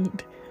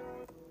learned.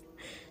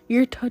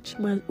 Your touch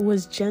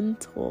was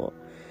gentle,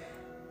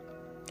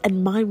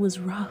 and mine was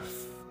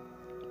rough.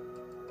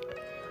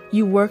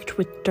 You worked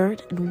with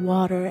dirt and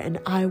water, and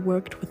I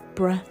worked with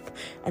breath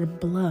and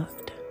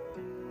blood.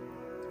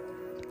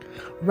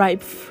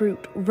 Ripe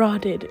fruit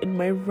rotted in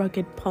my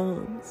rugged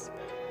palms,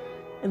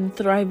 and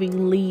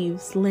thriving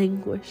leaves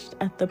languished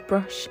at the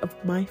brush of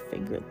my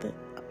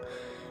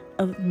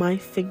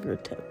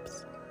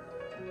fingertips.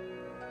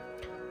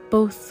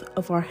 Both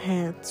of our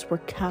hands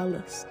were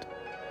calloused,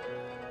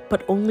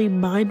 but only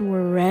mine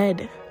were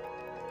red.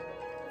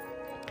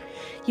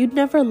 You'd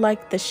never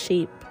liked the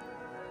sheep.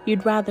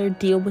 You'd rather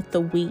deal with the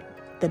wheat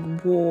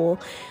than wool.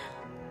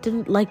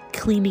 Didn't like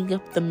cleaning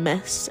up the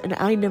mess, and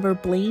I never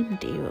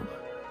blamed you.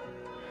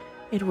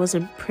 It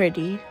wasn't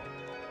pretty.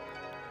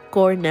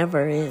 Gore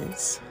never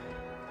is.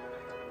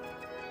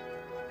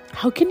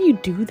 "How can you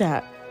do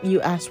that?" you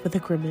asked with a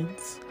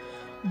grimace,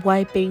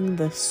 wiping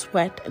the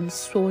sweat and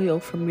soil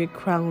from your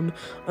crown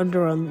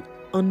under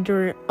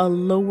a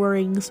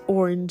lowering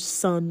orange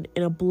sun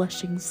in a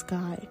blushing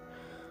sky,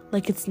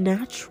 like it's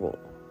natural.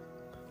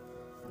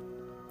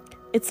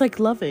 "It's like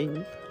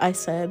loving," I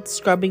said,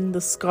 scrubbing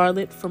the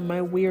scarlet from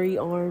my weary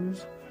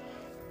arms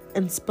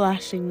and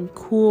splashing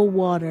cool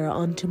water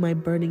onto my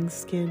burning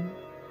skin.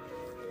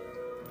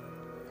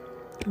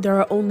 There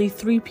are only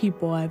 3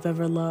 people I've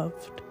ever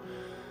loved,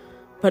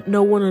 but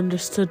no one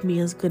understood me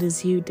as good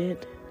as you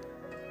did.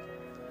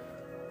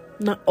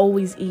 Not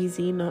always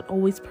easy, not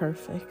always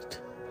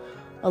perfect.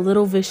 A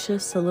little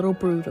vicious, a little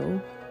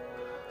brutal.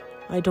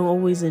 I don't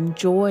always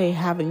enjoy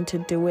having to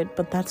do it,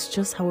 but that's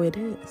just how it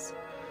is.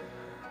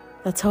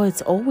 That's how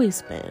it's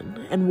always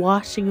been, and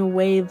washing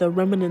away the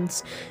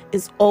remnants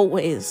is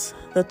always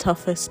the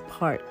toughest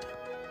part.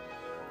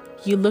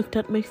 You looked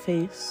at my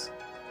face,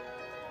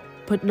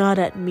 but not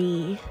at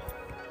me.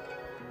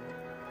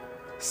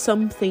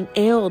 Something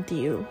ailed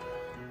you,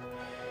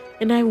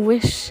 and I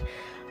wish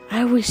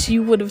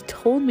you would have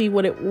told me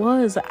what it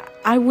was.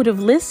 I would have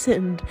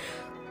listened.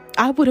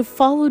 I would have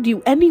followed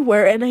you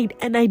anywhere,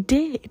 and I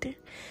did.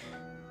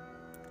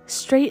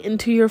 straight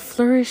into your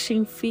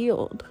flourishing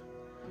field,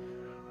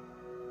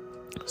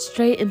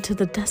 straight into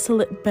the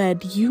desolate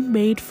bed you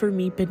made for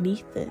me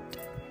beneath it.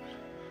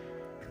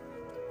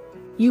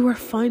 You are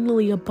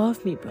finally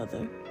above me,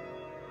 brother.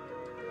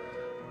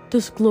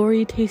 Does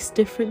glory taste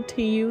different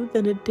to you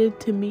than it did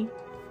to me?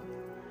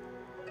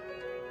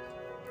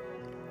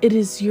 It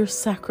is your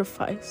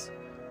sacrifice,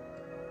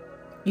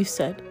 you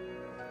said.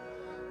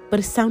 But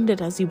it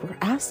sounded as you were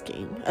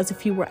asking, as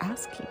if you were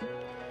asking.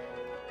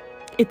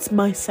 It's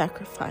my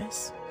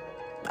sacrifice.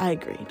 I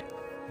agreed.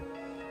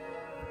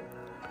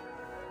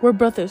 We're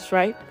brothers,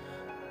 right?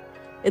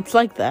 It's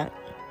like that.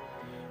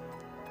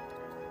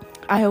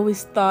 I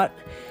always thought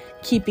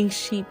keeping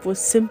sheep was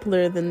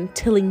simpler than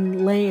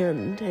tilling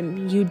land,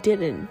 and you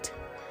didn't.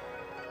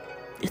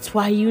 It's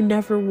why you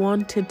never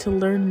wanted to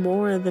learn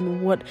more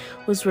than what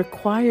was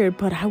required,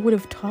 but I would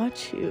have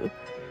taught you.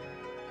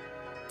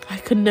 I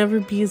could never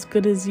be as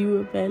good as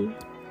you, Abel.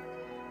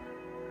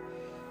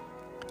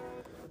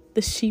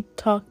 The sheep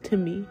talked to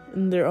me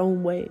in their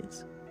own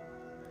ways.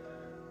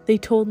 They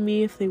told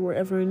me if they were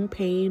ever in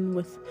pain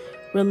with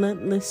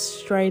relentless,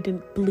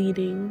 strident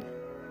bleeding.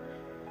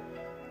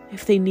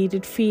 If they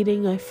needed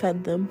feeding, I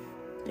fed them.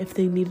 If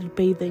they needed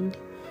bathing,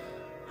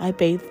 I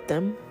bathed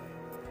them.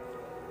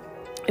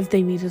 If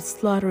they needed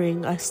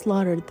slaughtering, I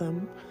slaughtered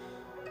them.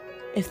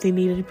 If they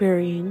needed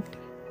burying,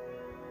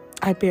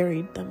 I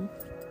buried them.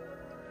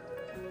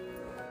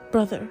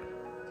 Brother,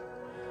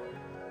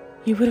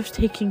 you would have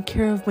taken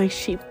care of my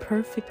sheep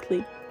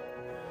perfectly.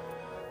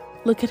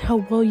 Look at how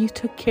well you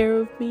took care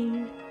of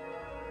me.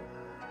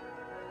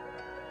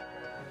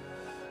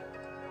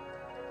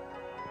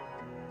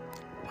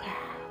 Wow.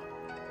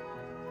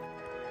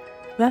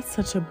 That's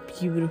such a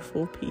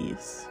beautiful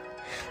piece.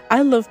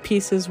 I love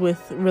pieces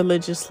with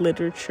religious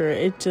literature.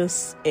 It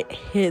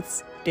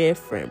hits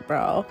different,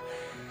 bro.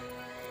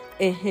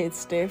 It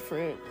hits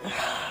different.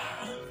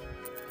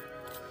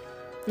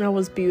 That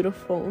was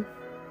beautiful.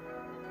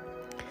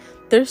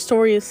 Their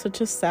story is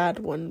such a sad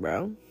one,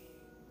 bro.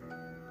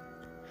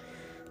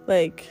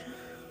 Like,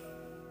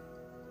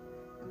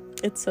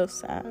 it's so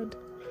sad.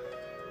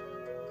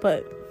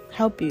 But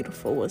how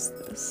beautiful was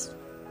this?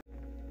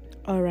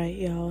 Alright,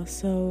 y'all.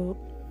 So,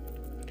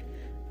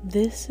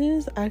 this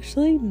is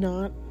actually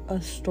not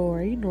a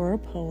story nor a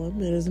poem.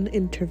 It is an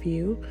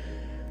interview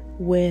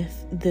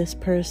with this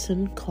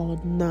person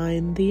called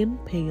Nine the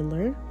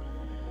Impaler.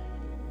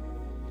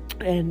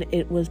 And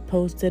it was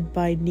posted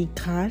by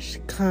Nikash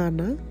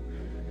Khanna,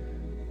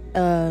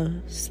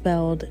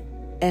 spelled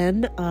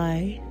NIKASHKHANNA.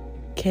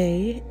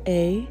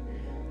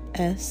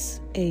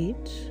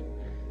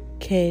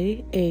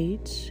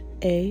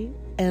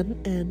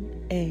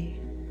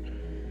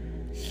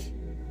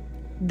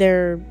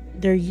 Their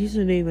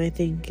username, I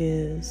think,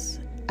 is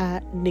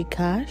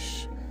 @nikash.mov.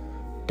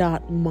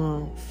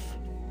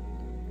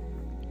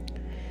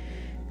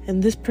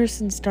 And this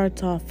person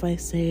starts off by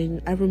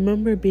saying, I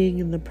remember being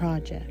in the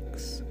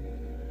projects.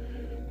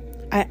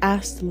 I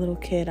asked the little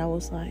kid, I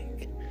was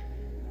like,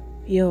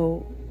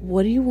 yo,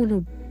 what do you want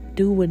to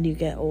do when you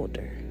get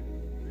older?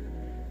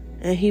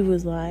 And he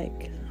was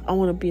like, I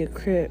want to be a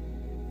Crip.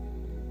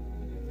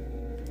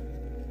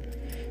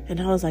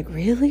 And I was like,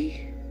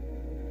 really?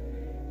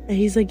 And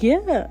he's like,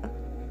 yeah.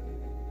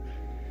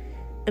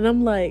 And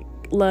I'm like,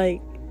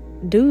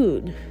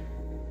 dude,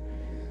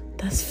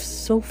 that's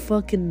so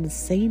fucking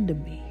insane to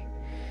me.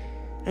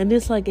 And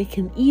it's like, it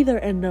can either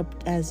end up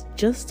as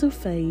just a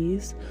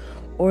phase,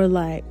 or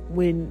like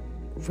when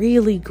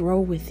really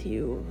grow with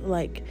you.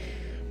 Like,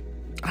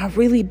 I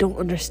really don't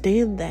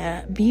understand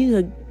that. Being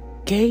a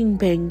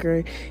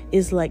gangbanger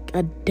is like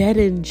a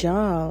dead-end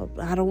job.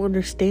 I don't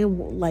understand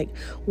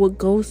what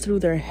goes through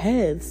their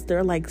heads.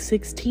 They're like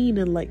 16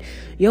 and like,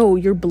 yo,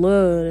 you're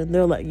blood. And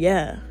they're like,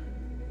 yeah.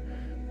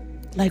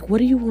 Like, what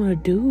do you want to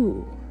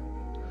do?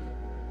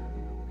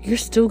 You're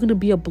still gonna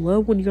be a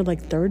blood when you're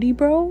like 30,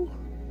 bro?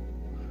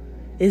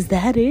 Is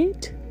that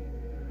it?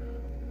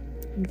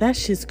 That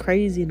shit's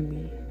crazy to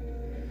me.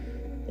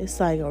 It's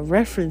like a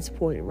reference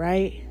point,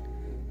 right?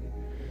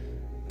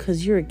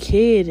 Because you're a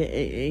kid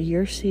and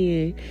you're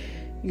seeing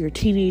your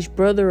teenage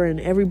brother and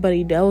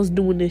everybody else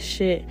doing this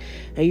shit.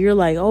 And you're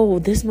like, oh,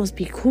 this must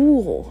be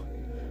cool.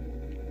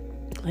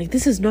 Like,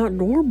 this is not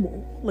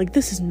normal. Like,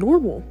 this is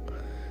normal.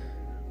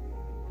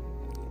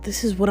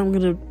 This is what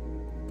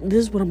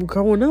I'm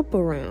growing up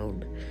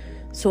around.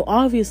 So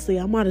obviously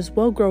I might as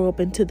well grow up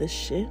into this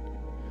shit.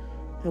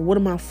 And one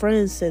of my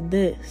friends said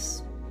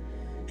this.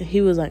 And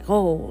he was like,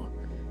 oh,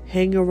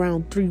 hang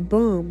around 3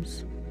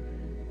 bums,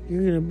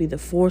 you're gonna be the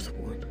 4th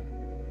one.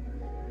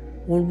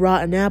 One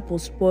rotten apple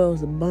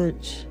spoils the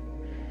bunch.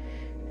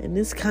 And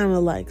it's kind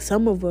of like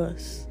some of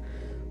us,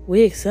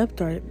 we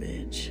accept our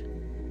image.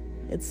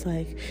 It's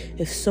like,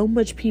 if so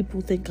much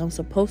people think I'm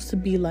supposed to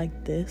be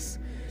like this,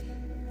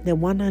 then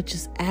why not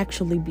just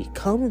actually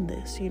become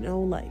this, you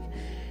know? Like,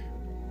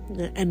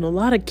 and a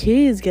lot of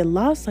kids get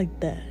lost like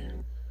that.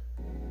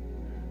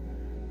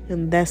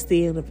 And that's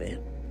the end of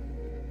it.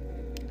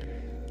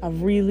 I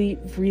really,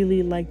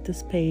 really like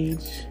this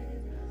page.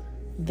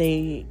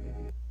 They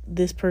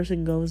this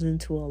person goes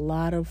into a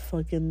lot of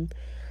fucking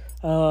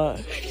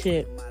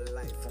shit.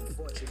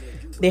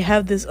 They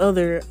have this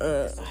other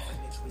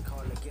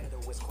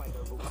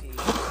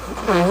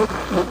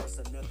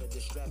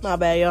my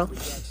bad, y'all.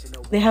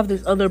 They have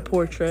this other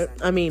portrait.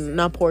 I mean,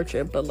 not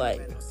portrait, but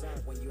like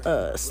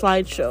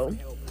slideshow.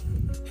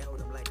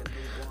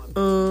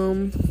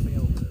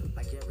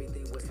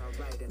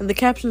 And the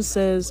caption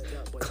says,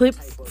 "Clip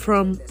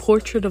from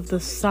Portrait of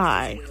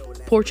Psy,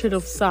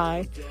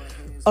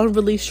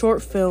 unreleased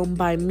short film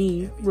by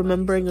me,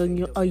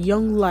 remembering a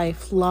young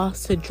life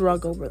lost to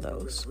drug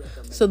overdose."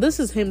 So this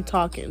is him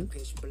talking.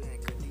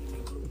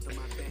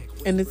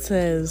 And it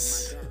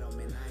says,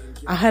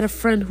 "I had a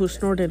friend who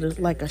snorted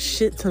like a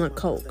shit ton of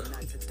coke.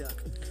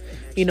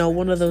 You know,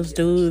 one of those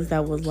dudes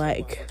that was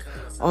like,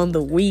 on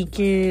the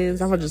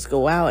weekends, I'm gonna just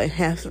go out and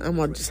I'm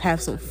gonna just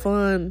have some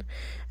fun."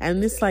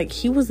 And it's like,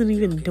 he wasn't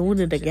even doing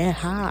it to get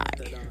high.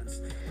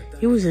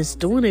 He was just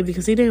doing it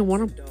because he didn't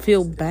want to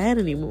feel bad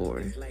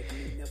anymore.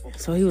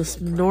 So he was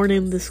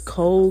snorting this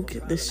coke.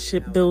 This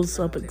shit builds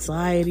up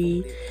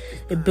anxiety.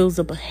 It builds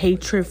up a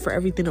hatred for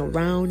everything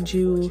around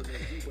you.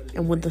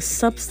 And when the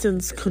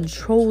substance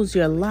controls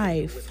your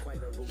life,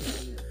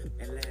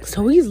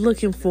 so he's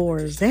looking for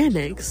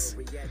Xanax.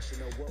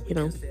 You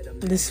know,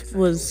 this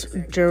was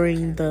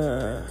during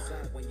the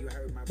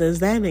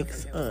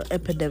Xanax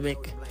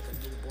epidemic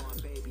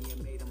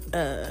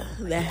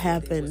that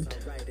happened.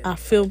 I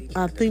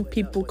think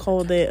people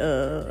called it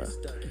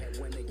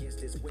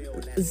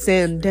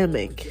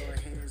Xandemic.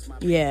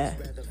 Yeah,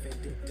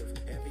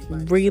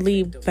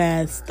 really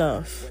bad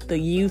stuff. The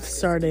youth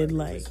started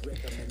like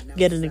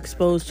getting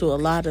exposed to a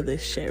lot of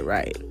this shit,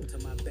 right?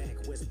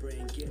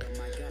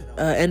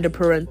 End of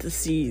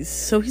parentheses.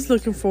 So he's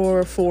looking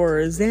for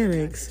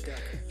Xanax.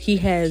 He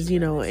has, you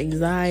know,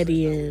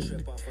 anxiety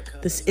and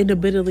this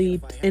inability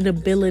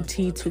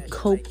to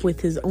cope with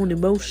his own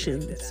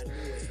emotions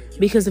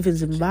because of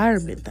his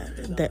environment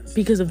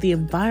because of the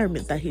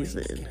environment that he's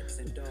in.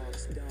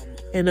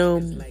 And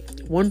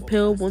one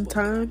pill, one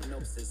time,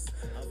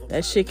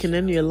 that shit can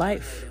end your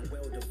life.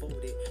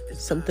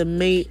 Something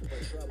made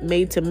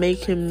to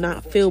make him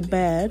not feel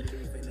bad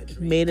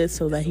made it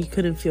so that he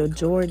couldn't feel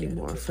joy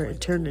anymore for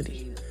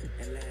eternity.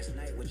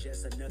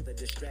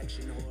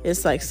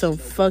 It's like some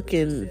fuck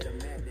y'all.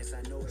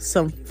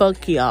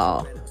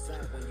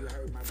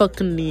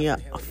 Fucking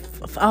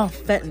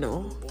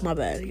fentanyl. My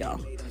bad,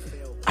 y'all.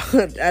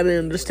 I didn't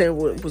understand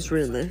what was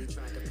written there.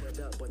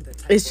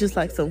 It's just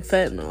like some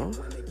fentanyl.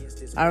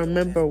 I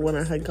remember when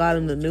I had got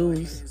in the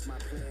news,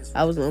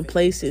 I was on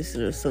PlayStation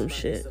or some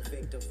shit.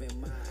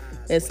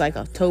 It's like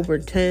October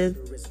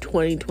 10th,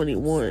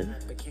 2021.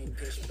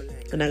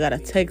 And I got a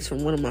text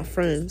from one of my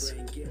friends.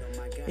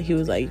 And he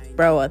was like,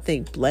 "Bro, I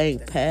think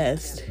blank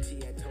passed."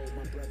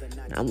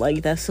 I'm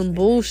like, that's some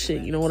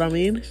bullshit, you know what I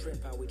mean?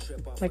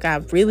 Like, I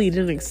really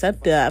didn't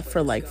accept that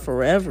for like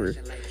forever.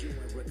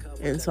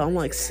 And so I'm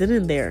like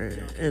sitting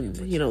there, and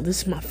you know,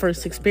 this is my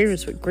first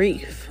experience with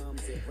grief.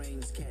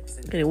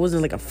 And it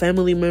wasn't like a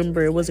family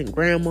member, it wasn't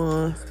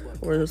grandma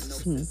or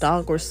some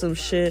dog or some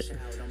shit.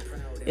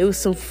 It was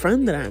some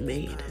friend that I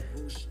made.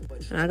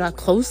 And I got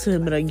close to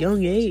him at a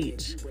young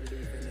age.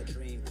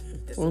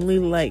 Only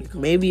like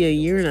maybe a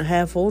year and a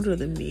half older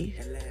than me.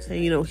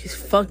 And you know, he's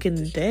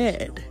fucking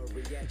dead.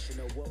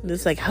 And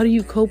it's like, how do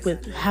you cope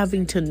with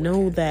having to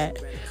know that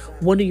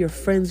one of your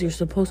friends you're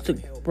supposed to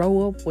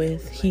grow up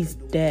with, he's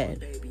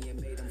dead?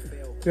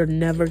 You're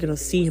never gonna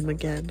see him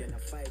again.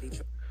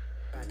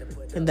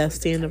 And that's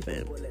the end of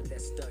it.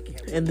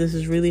 And this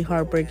is really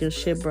heartbreaking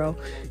shit, bro.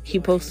 He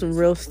posts some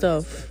real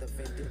stuff.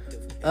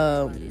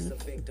 I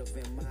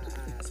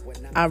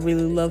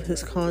really love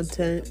his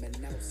content.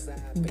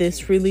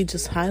 This really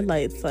just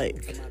highlights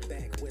like,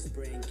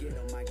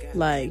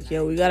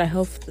 yo, we gotta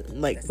help,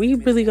 we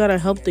really gotta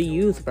help the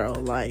youth, bro.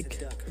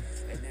 Like,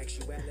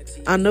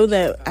 I know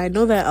that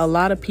a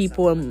lot of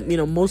people, and you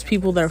know, most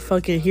people that are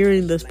fucking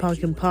hearing this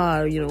fucking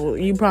pod, you know,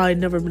 you probably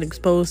never been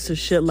exposed to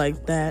shit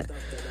like that.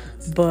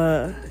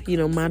 But you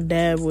know, my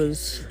dad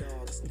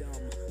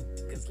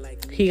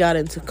he got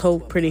into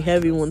coke pretty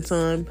heavy one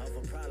time.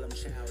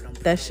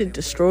 That shit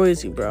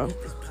destroys you, bro.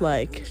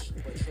 Like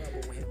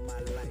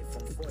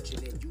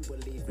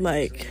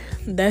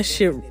that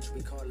shit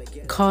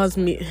caused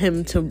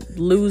him to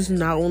lose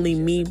not only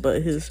me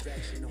but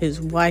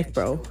his wife,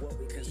 bro.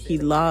 He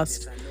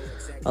lost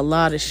a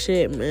lot of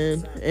shit,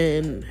 man.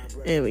 And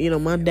you know,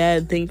 my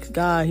dad, thank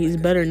God, he's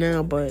better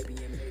now, but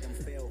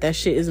that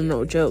shit isn't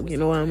no joke, you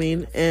know what I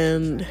mean?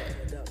 And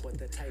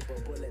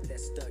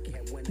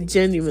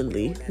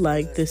genuinely,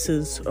 like, this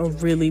is a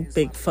really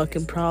big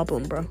fucking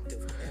problem, bro.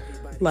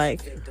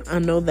 Like, I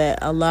know that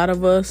a lot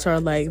of us are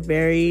like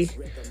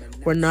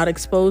we're not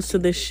exposed to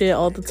this shit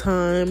all the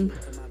time,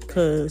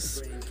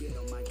 because,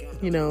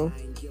 you know,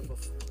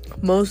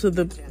 most of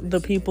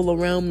the people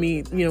around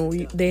me, you know,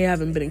 they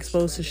haven't been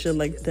exposed to shit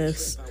like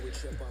this.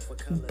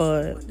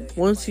 But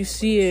once you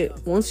see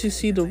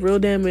the real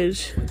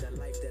damage,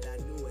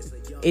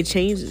 it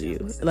changes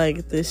you.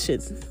 Like, this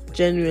shit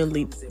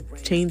genuinely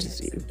changes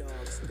you.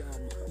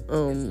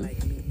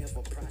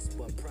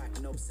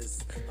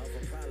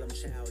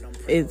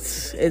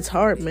 it's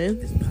hard,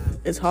 man.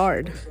 It's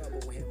hard.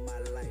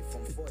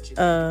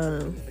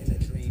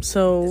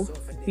 So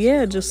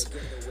yeah, just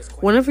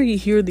whenever you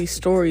hear these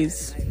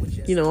stories,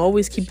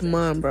 always keep in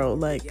mind, bro,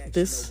 like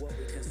this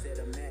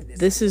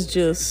is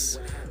just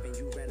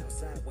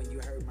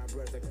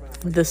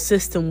the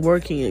system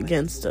working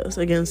against us,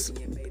 against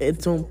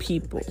its own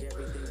people.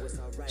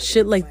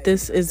 Shit like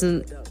this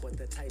isn't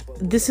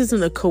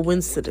a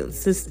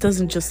coincidence. This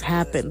doesn't just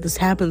happen. This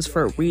happens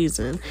for a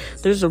reason.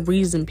 There's a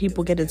reason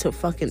people get into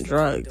fucking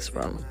drugs,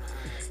 bro.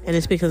 And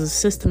it's because the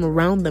system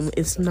around them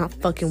is not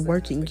fucking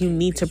working. You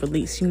need to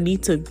release. You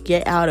need to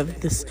get out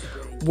of this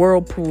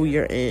whirlpool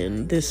you're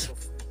in. This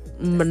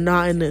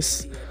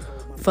monotonous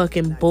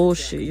fucking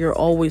bullshit you're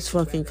always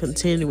fucking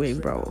continuing,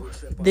 bro.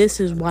 This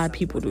is why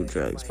people do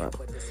drugs, bro.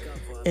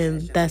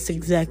 And that's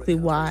exactly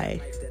why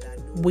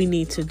we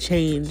need to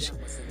change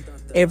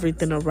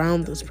everything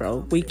around us,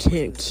 bro. We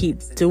can't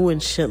keep doing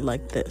shit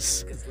like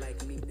this.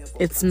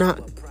 It's not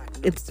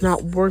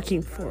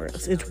working for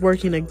us. It's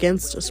working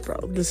against us, bro.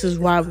 This is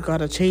why we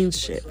gotta change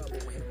shit.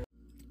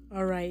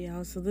 Alright,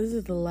 y'all. So this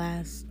is the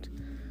last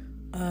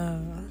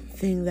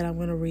thing that I'm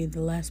gonna read.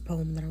 The last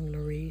poem that I'm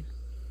gonna read.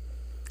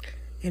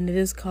 And it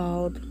is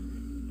called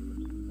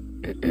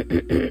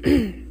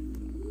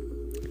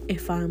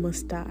If I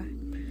Must Die.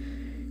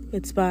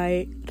 It's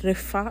by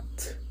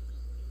Rifat.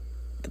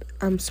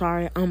 I'm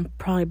sorry, I'm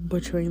probably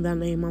butchering that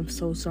name. I'm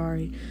so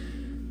sorry.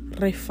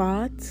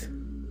 Rifat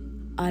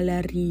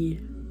Alari.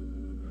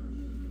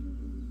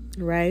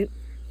 Right?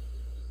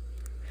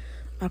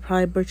 I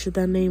probably butchered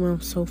that name.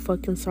 I'm so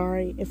fucking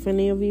sorry. If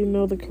any of you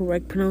know the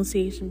correct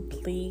pronunciation,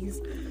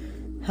 please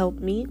help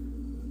me.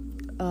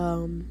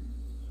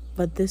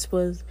 But this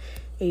was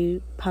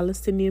a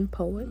Palestinian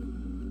poet,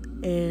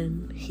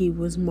 and he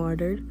was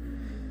martyred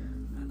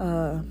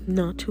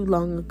not too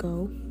long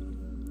ago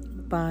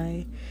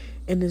by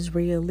an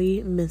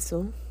Israeli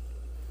missile.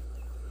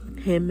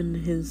 Him and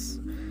his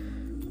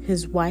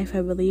wife,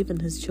 I believe,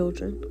 and his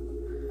children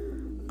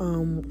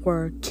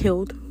were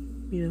killed,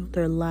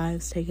 their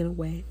lives taken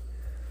away.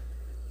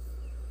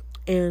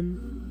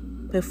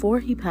 And before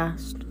he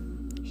passed,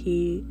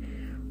 he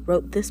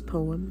wrote this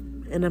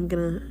poem, and I'm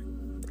gonna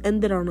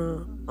end it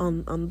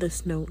on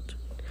this note.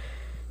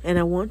 And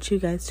I want you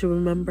guys to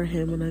remember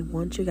him, and I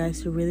want you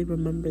guys to really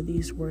remember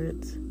these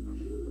words,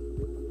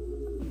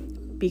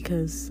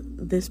 because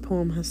this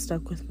poem has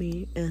stuck with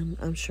me, and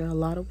I'm sure a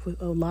lot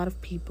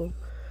of people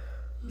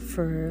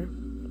for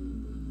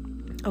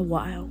a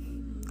while.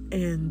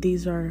 And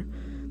these are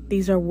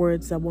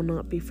words that will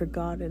not be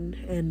forgotten,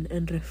 and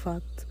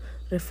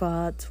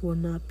Rifat will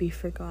not be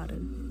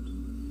forgotten.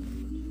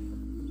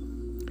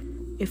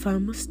 If I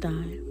must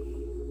die,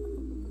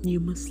 you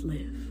must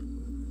live,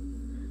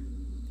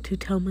 to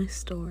tell my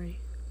story,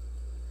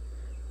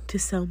 to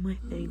sell my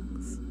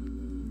things,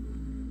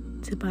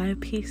 to buy a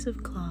piece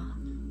of cloth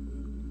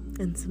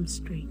and some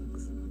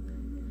strings,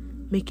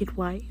 make it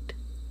white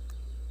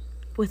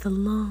with a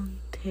long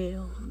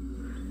tail,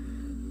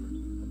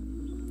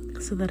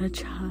 so that a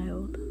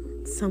child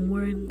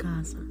somewhere in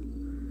Gaza,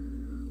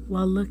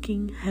 while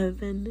looking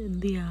heaven in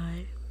the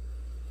eye,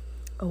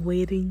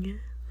 awaiting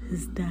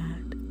his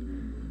dad,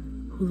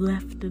 who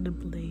left in a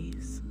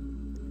blaze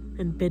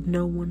and bid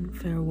no one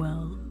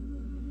farewell,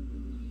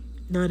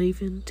 not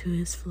even to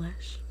his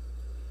flesh,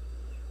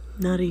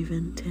 not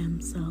even to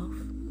himself,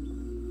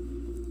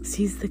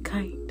 sees the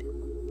kite,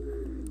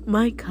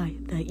 my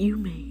kite that you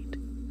made,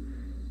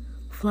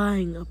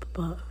 flying up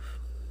above,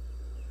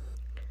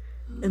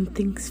 and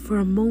thinks for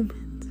a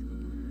moment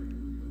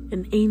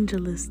an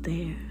angel is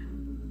there,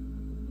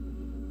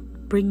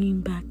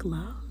 bringing back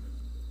love.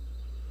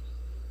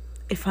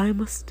 If I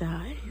must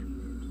die,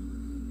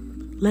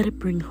 let it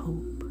bring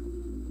hope.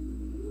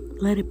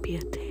 Let it be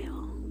a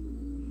tale.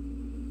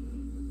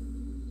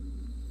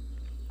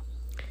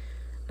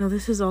 Now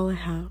this is all I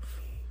have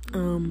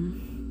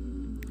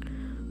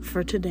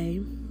for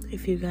today.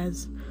 If you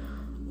guys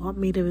want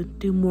me to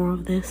do more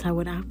of this, I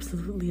would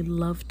absolutely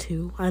love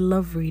to. I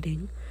love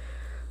reading.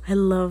 I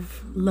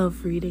love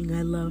reading.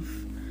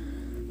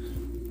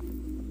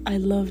 I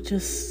love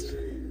just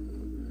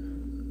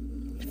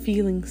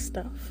feeling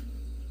stuff,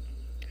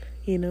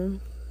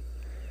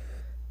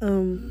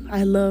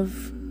 I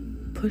love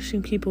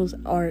pushing people's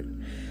art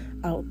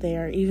out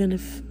there, even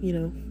if,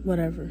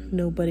 whatever,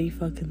 nobody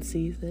fucking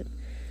sees it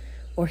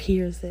or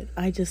hears it.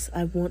 I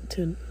want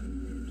to,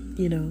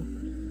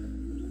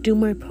 do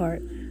my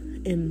part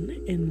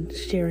in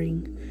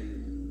sharing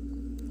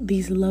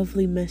these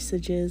lovely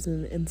messages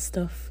and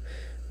stuff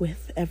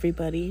with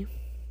everybody.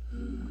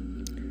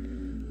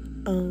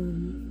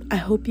 I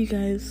hope you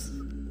guys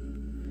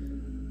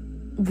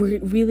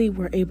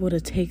were able to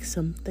take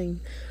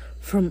something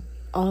from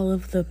all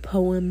of the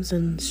poems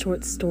and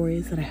short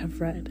stories that I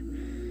have read.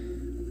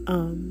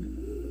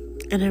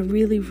 And I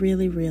really,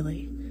 really,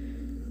 really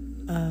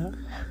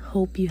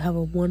hope you have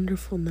a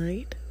wonderful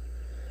night.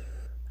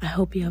 I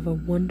hope you have a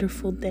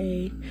wonderful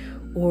day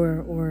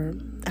or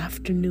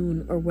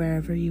afternoon or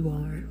wherever you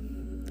are.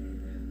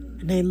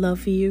 And I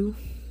love you.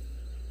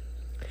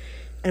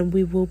 And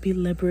we will be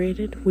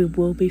liberated. We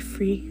will be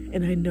free.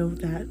 And I know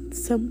that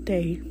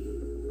someday...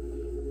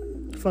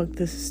 Fuck,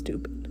 this is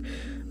stupid.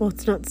 Well,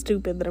 it's not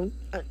stupid that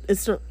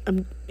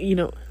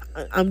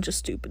I'm just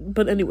stupid.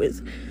 But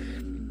anyways,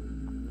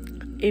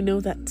 I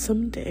know that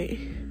someday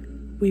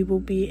we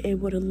will be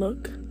able to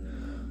look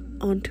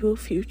onto a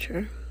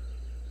future.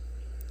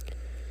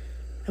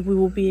 And we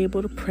will be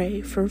able to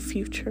pray for a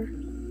future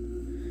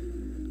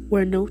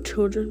where no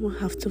children will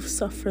have to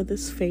suffer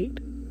this fate.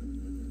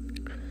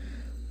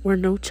 Where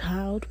no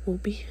child will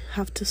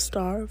have to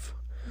starve.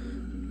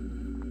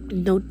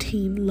 No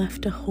teen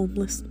left to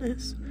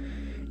homelessness.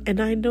 And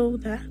I know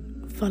that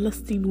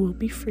Palestine will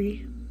be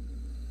free.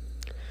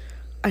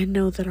 I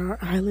know that our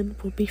island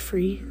will be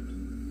free.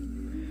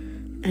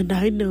 And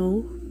I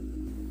know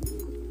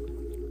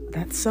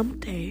that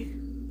someday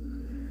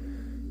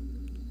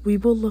we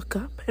will look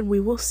up and we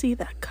will see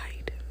that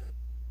kite.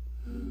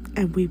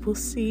 And we will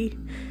see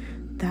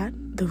that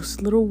those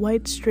little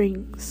white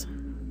strings.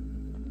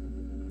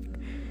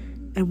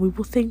 And we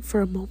will think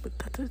for a moment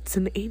that it's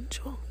an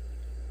angel.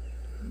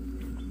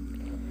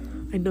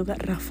 I know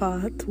that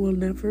Rafat will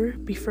never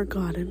be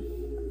forgotten.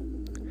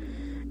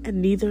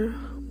 And neither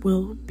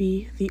will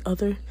be the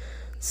other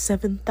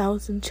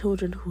 7,000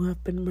 children who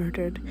have been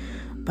murdered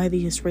by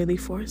the Israeli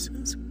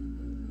forces.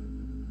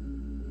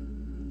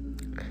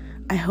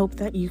 I hope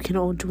that you can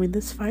all join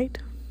this fight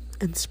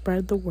and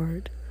spread the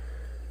word.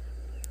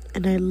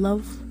 And I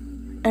love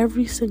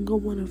every single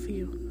one of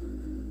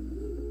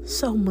you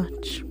so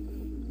much.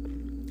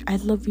 I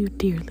love you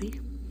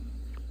dearly.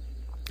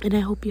 And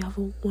I hope you have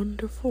a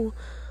wonderful,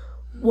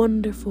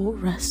 wonderful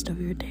rest of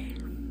your day.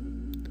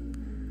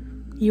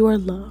 You are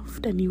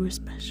loved and you are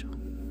special.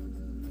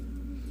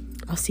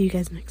 I'll see you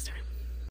guys next time.